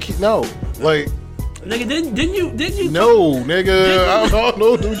 yo, no, like, Nigga, didn't you? no, nigga, I don't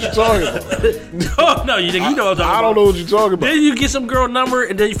know what you're talking about. No, you know what I'm talking about. I don't know what you're talking about. Didn't you get some girl number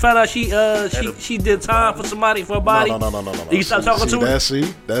and then you found out she did time for somebody for a body? No. You start talking to her?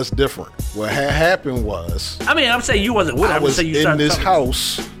 That's different. What had happened was, I mean, I'm saying you wasn't with her. I I'm was saying you in started this talking.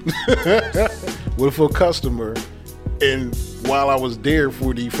 house with a customer, and while I was there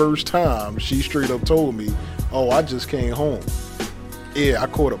for the first time, she straight up told me, "Oh, I just came home. Yeah, I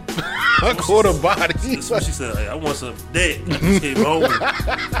caught a body." That's what she said. Like, I want some dick. She came home.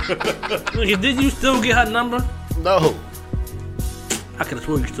 Nigga, did you still get her number? No, I could have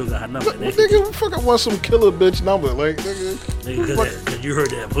sworn you still got her number. Nigga, nigga, fuck, I want some killer bitch number, like, nigga. because you heard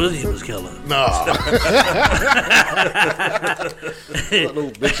that pussy was killer. Nah, no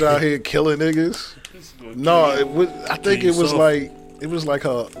bitch out here killing niggas. No, I think it was like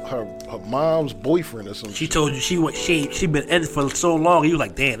her mom's boyfriend or something. She told you she been in it for so long. You was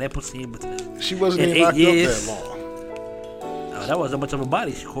like, damn, that pussy ain't but She wasn't in even 8 locked years. up that long. That wasn't much of a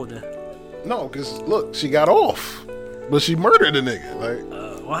body she caught there. No, because look, she got off, but she murdered a nigga. Like,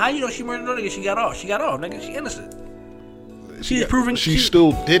 Well, how you know she murdered no nigga? She got off. She got off, nigga. She innocent. She's proving she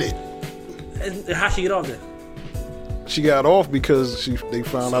still did it. And how she get off then? She got off because they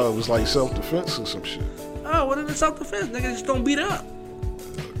found out it was like self-defense or some shit. Oh, well, then it's self-defense. Nigga, just don't beat her up.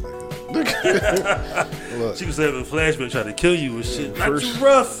 Look, She was having a flashback trying to kill you and shit. Not First- too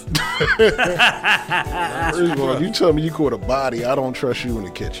rough. first of all, you tell me you caught a body, I don't trust you in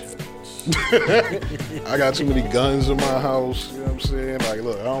the kitchen. I got too many guns in my house. You know what I'm saying? Like,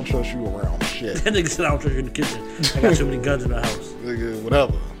 look, I don't trust you around shit. That nigga said I don't trust you in the kitchen. I got too many guns in the house. Nigga,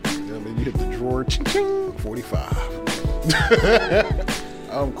 whatever. You know what I mean? You hit the drawer, ching, ching, 45.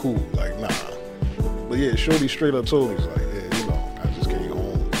 I'm cool. Like, nah. But yeah, Shorty straight up told me, he's like, yeah, you know, I just came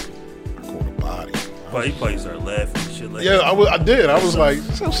home. I caught a body. But he probably started laughing and shit like Yeah, that. I did. I was like,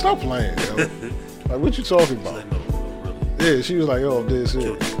 stop playing. Yo. Like, what you talking about? Like, no, really. Yeah, she was like, oh, this is.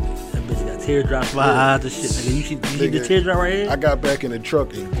 That bitch got teardrops in my eyes and shit. Nigga, you see the Nigga, teardrop right here? I got back in the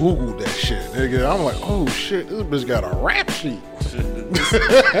truck and Googled that shit. Nigga, I'm like, oh shit, this bitch got a rap sheet.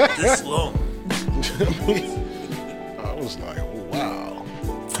 This long. I was like, oh, wow.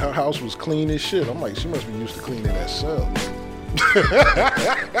 Her house was clean as shit. I'm like, she must be used to cleaning that cell.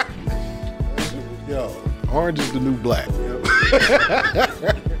 Yo, orange is the new black. Yo.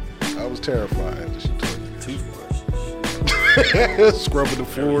 I was terrified after she told me. Toothbrush. Scrubbing the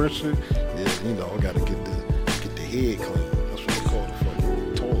floor and shit. Yeah, you know, I gotta get the head clean. That's what they call the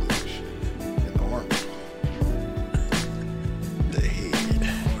fucking toilet and shit. And the arm. The head.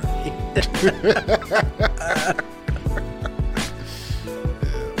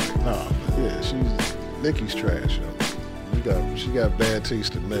 Nikki's trash, yo. She got bad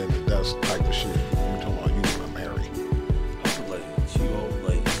taste in men, and that's the type of shit you talking about you wanna marry. I feel like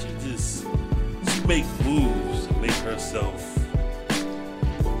she make moves to make herself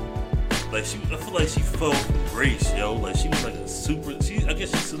like I feel like she fell from grace, yo. Like she was like a super. I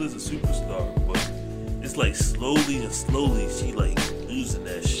guess she still is a superstar, but it's like slowly she like losing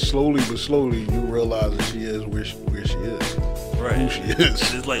that shit. Slowly but slowly, you realize that she is where she is, Right. who she is.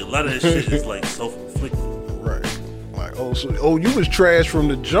 And it's like a lot of that shit is like self-inflicted. Right. Like, oh, you was trash from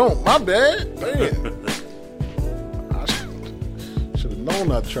the jump. My bad. Damn. I should have known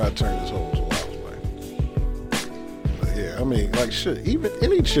not to try to turn this whole to I was like. But yeah, I mean, like shit. Even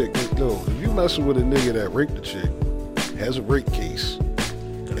any chick, yo, if you messing with a nigga that raped a chick, has a rape case,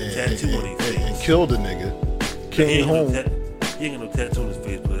 and killed a nigga, came home. He ain't got no tattoo on his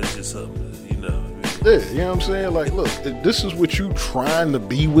face, but it's just something, you know. Yeah, you know what I'm saying? Like, look, if this is what you trying to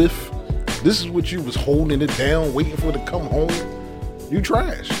be with. This is what you was holding it down, waiting for it to come home. You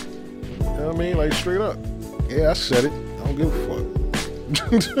trash. You know what I mean? Like, straight up. Yeah, I said it. I don't give a fuck.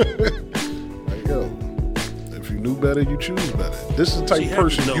 Like, yo, if you knew better, you choose better. This is the type of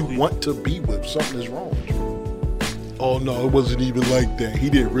person you want to be with. Something is wrong with you. Oh, no, it wasn't even like that. He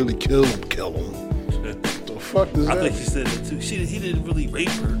didn't really kill him. What the fuck does that I think mean? she said that too. He didn't really rape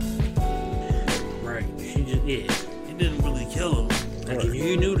her. Right. She just, yeah. He didn't really kill him. Like, if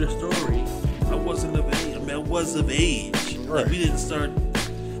you knew the story. I wasn't of age. I mean, I was of age. Right. Like, we didn't start.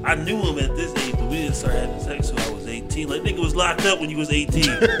 I knew him at this age, but we didn't start having sex until I was 18. Like, nigga was locked up when you was 18.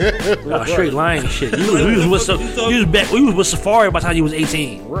 No, straight lying shit. You was with Safari by the time you was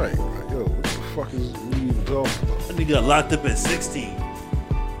 18. Right. Like, yo, what the fuck is we even talking about? That nigga got locked up at 16.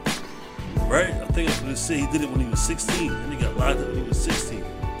 Right? I think that's what it said. He did it when he was 16. And he got locked up when he was 16.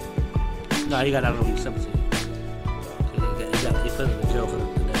 No, he got out when he was 17. He put him in jail for the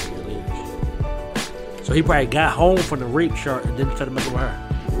next year later. So he probably got home from the rape chart and then started messing with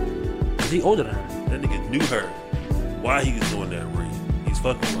her. Cause he older than her. That nigga knew her. Why he was doing that rape. He's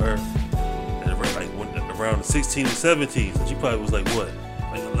fucking with her. And around 16 or 17. So she probably was like, what?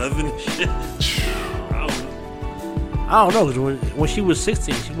 Like 11 and shit? I don't know, because when she was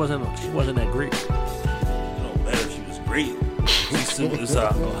 16, she wasn't that great. It don't matter if she was great. It's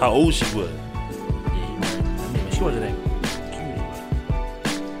how old she was. Yeah, you're right. I mean, she wasn't that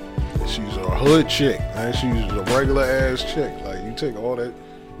cute. She's a hood chick, man. She's a regular ass chick. Like, you take all that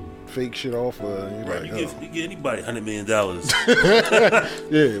fake shit off her, and you're Right, like, you get anybody $100 million.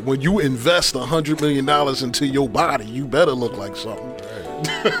 yeah, when you invest $100 million into your body, you better look like something.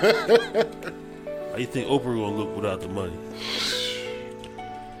 How you think Oprah gonna look without the money?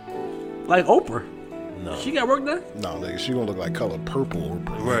 Like Oprah. No. She got work done? No, nigga, she gonna look like color purple.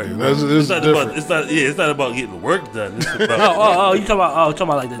 Right. It's not different. It's not about getting work done. It's about you talking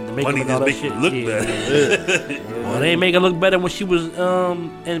about like the makeup money and all just that make shit. you look Yeah. better. Well, they ain't make her look better when she was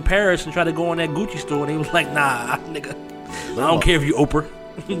in Paris and tried to go in that Gucci store and they was like, nah, nigga, I don't care if you Oprah.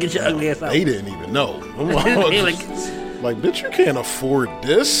 Get your ugly ass out. They didn't even know. They like, bitch, you can't afford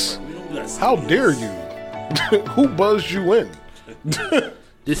this. How dare you? Who buzzed you in?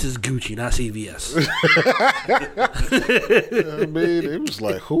 this is Gucci, not CVS. I mean, it was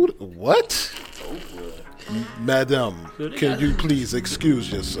like, what? Madam, can you please excuse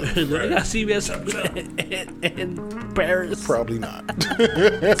yourself? They got CVS in Paris. Probably not.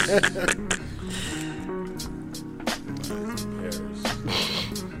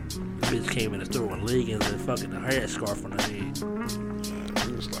 Bitch came in the store with leggings and fucking a hair scarf on her head.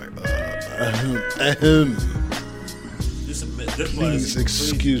 He was like, That's why please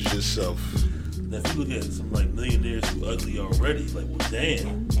excuse yourself. Now, if you look at some like millionaires who ugly already, like, well,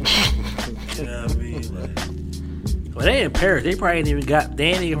 damn. You know what I mean? Like, well, they in Paris. They probably ain't even got. They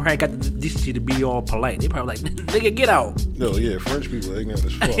ain't even probably got the decency to be all polite. They probably like, nigga, get out. No, yeah, French people ignorant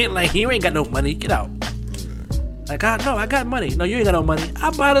as fuck. Like, you ain't got no money. Get out. Like, no, I got money. No, you ain't got no money. I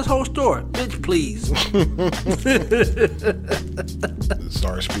buy this whole store. Bitch, please.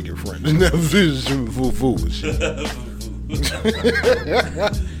 Start speaking French.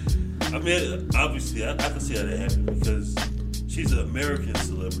 I mean, obviously, I can see how that happened because she's an American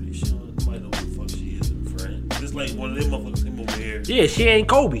celebrity. She don't might know what the fuck she is in France. Just like one of them motherfuckers came over here. Yeah, she ain't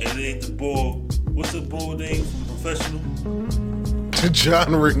Kobe. And it ain't the bull. What's the bull name from The Professional?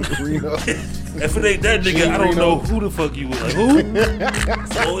 John Reno. If it ain't that nigga, I don't know who the fuck you was. Like, who?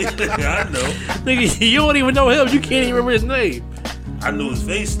 That's the only nigga I know. Nigga, you don't even know him. You can't even remember his name. I know his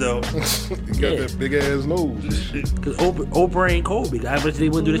face though. He got that big ass nose. Because Oprah ain't Kobe. I bet they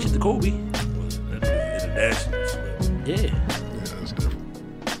wouldn't do that shit to Kobe. International celebrity. Yeah. That's different.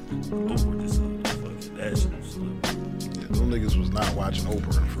 Oprah just a fucking national celebrity. Yeah, them niggas was not watching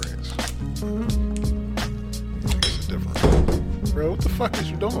Oprah in France. Niggas are different. Bro, what the fuck is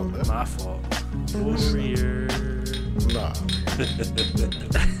you doing, man? My fault. Warrior. Nah. I'm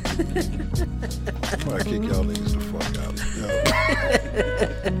gonna kick y'all niggas the fuck out. Yo.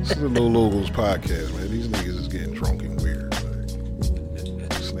 This is the No Logos podcast, man. These niggas is getting drunk and weird. Like,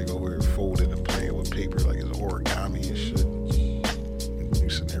 this nigga over here folding and playing with paper like it's origami and shit. You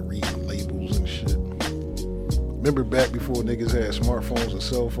sitting there reading labels and shit. Remember back before niggas had smartphones and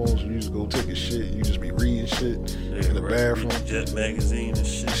cell phones, you used to go take a shit, you just be reading shit in the bathroom. Jet magazine and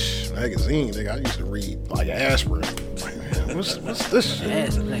shit. Magazine, nigga, I used to read like aspirin. Like, man, what's this shit?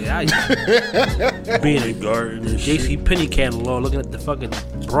 Ass, nigga. I used to be in the Garden the and shit. JC Penney catalog looking at the fucking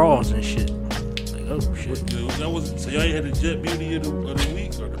bras and shit. Like, oh shit. So y'all ain't had the Jet Beauty of the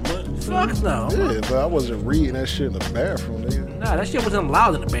week or the month? Fuck no. Yeah, but I wasn't reading that shit in the bathroom, nigga. Nah, that shit wasn't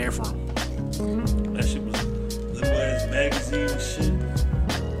allowed in the bathroom. That shit was little ass magazine and shit.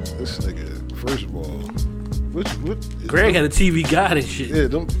 This nigga, first of all, what? Greg had a TV guide and shit. Yeah,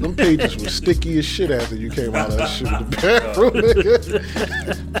 them pages were sticky as shit after you came out of that shit in the bathroom,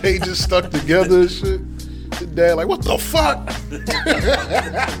 nigga. Pages stuck together and shit. Your dad like, what the fuck?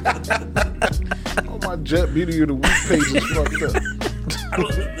 All my Jet Beauty of the Week pages fucked up. That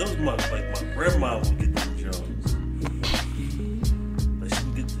was my grandma would get them Jones. Like she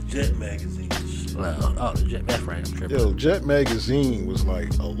would get the Jet magazine and shit. Oh, the Jet. That's right. I'm tripping. Yo, Jet Magazine was like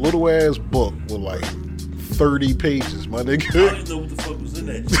a little ass book with like 30 pages, my I nigga. didn't know what the fuck was in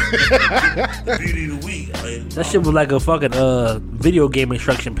that shit. The Beauty of the Week. Like, That shit was like a fucking video game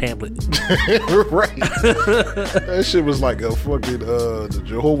instruction pamphlet. Right. That shit was like a fucking the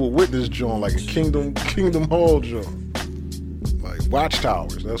Jehovah Witness joint, like a Kingdom Hall joint. Like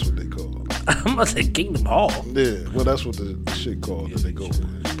Watchtowers, that's what they call it. I'm gonna say Kingdom Hall. Yeah, well that's what the shit called that they go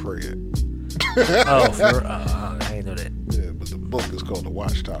and pray at. Oh, I ain't know that. Yeah, but the book is called The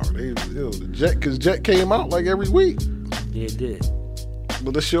Watchtower. The Jet, cause Jet came out like every week. Yeah, it did.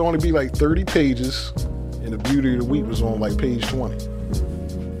 But this should only be like 30 pages, and the Beauty of the Week was on like page 20.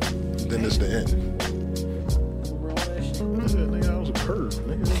 Then it's the end. Yeah, nigga, I was a perv,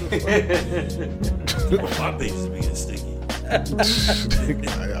 nigga. my pages being sticky.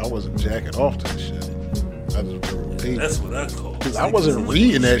 I wasn't jacking off to this shit. I just remember pages. That's what I call it. Cause I wasn't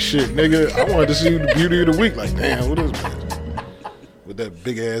reading that shit, nigga. I wanted to see the Beauty of the Week. Like, damn, what is this? With that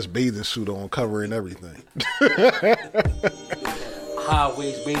big ass bathing suit on, covering everything. High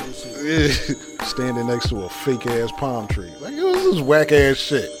waist bathing suit. Yeah, standing next to a fake ass palm tree. Like, this is whack ass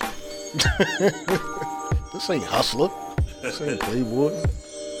shit. This ain't Hustler. This ain't Playboy.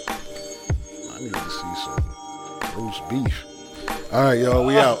 I need to see some roast beef. All right, y'all,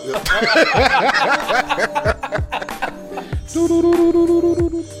 we out.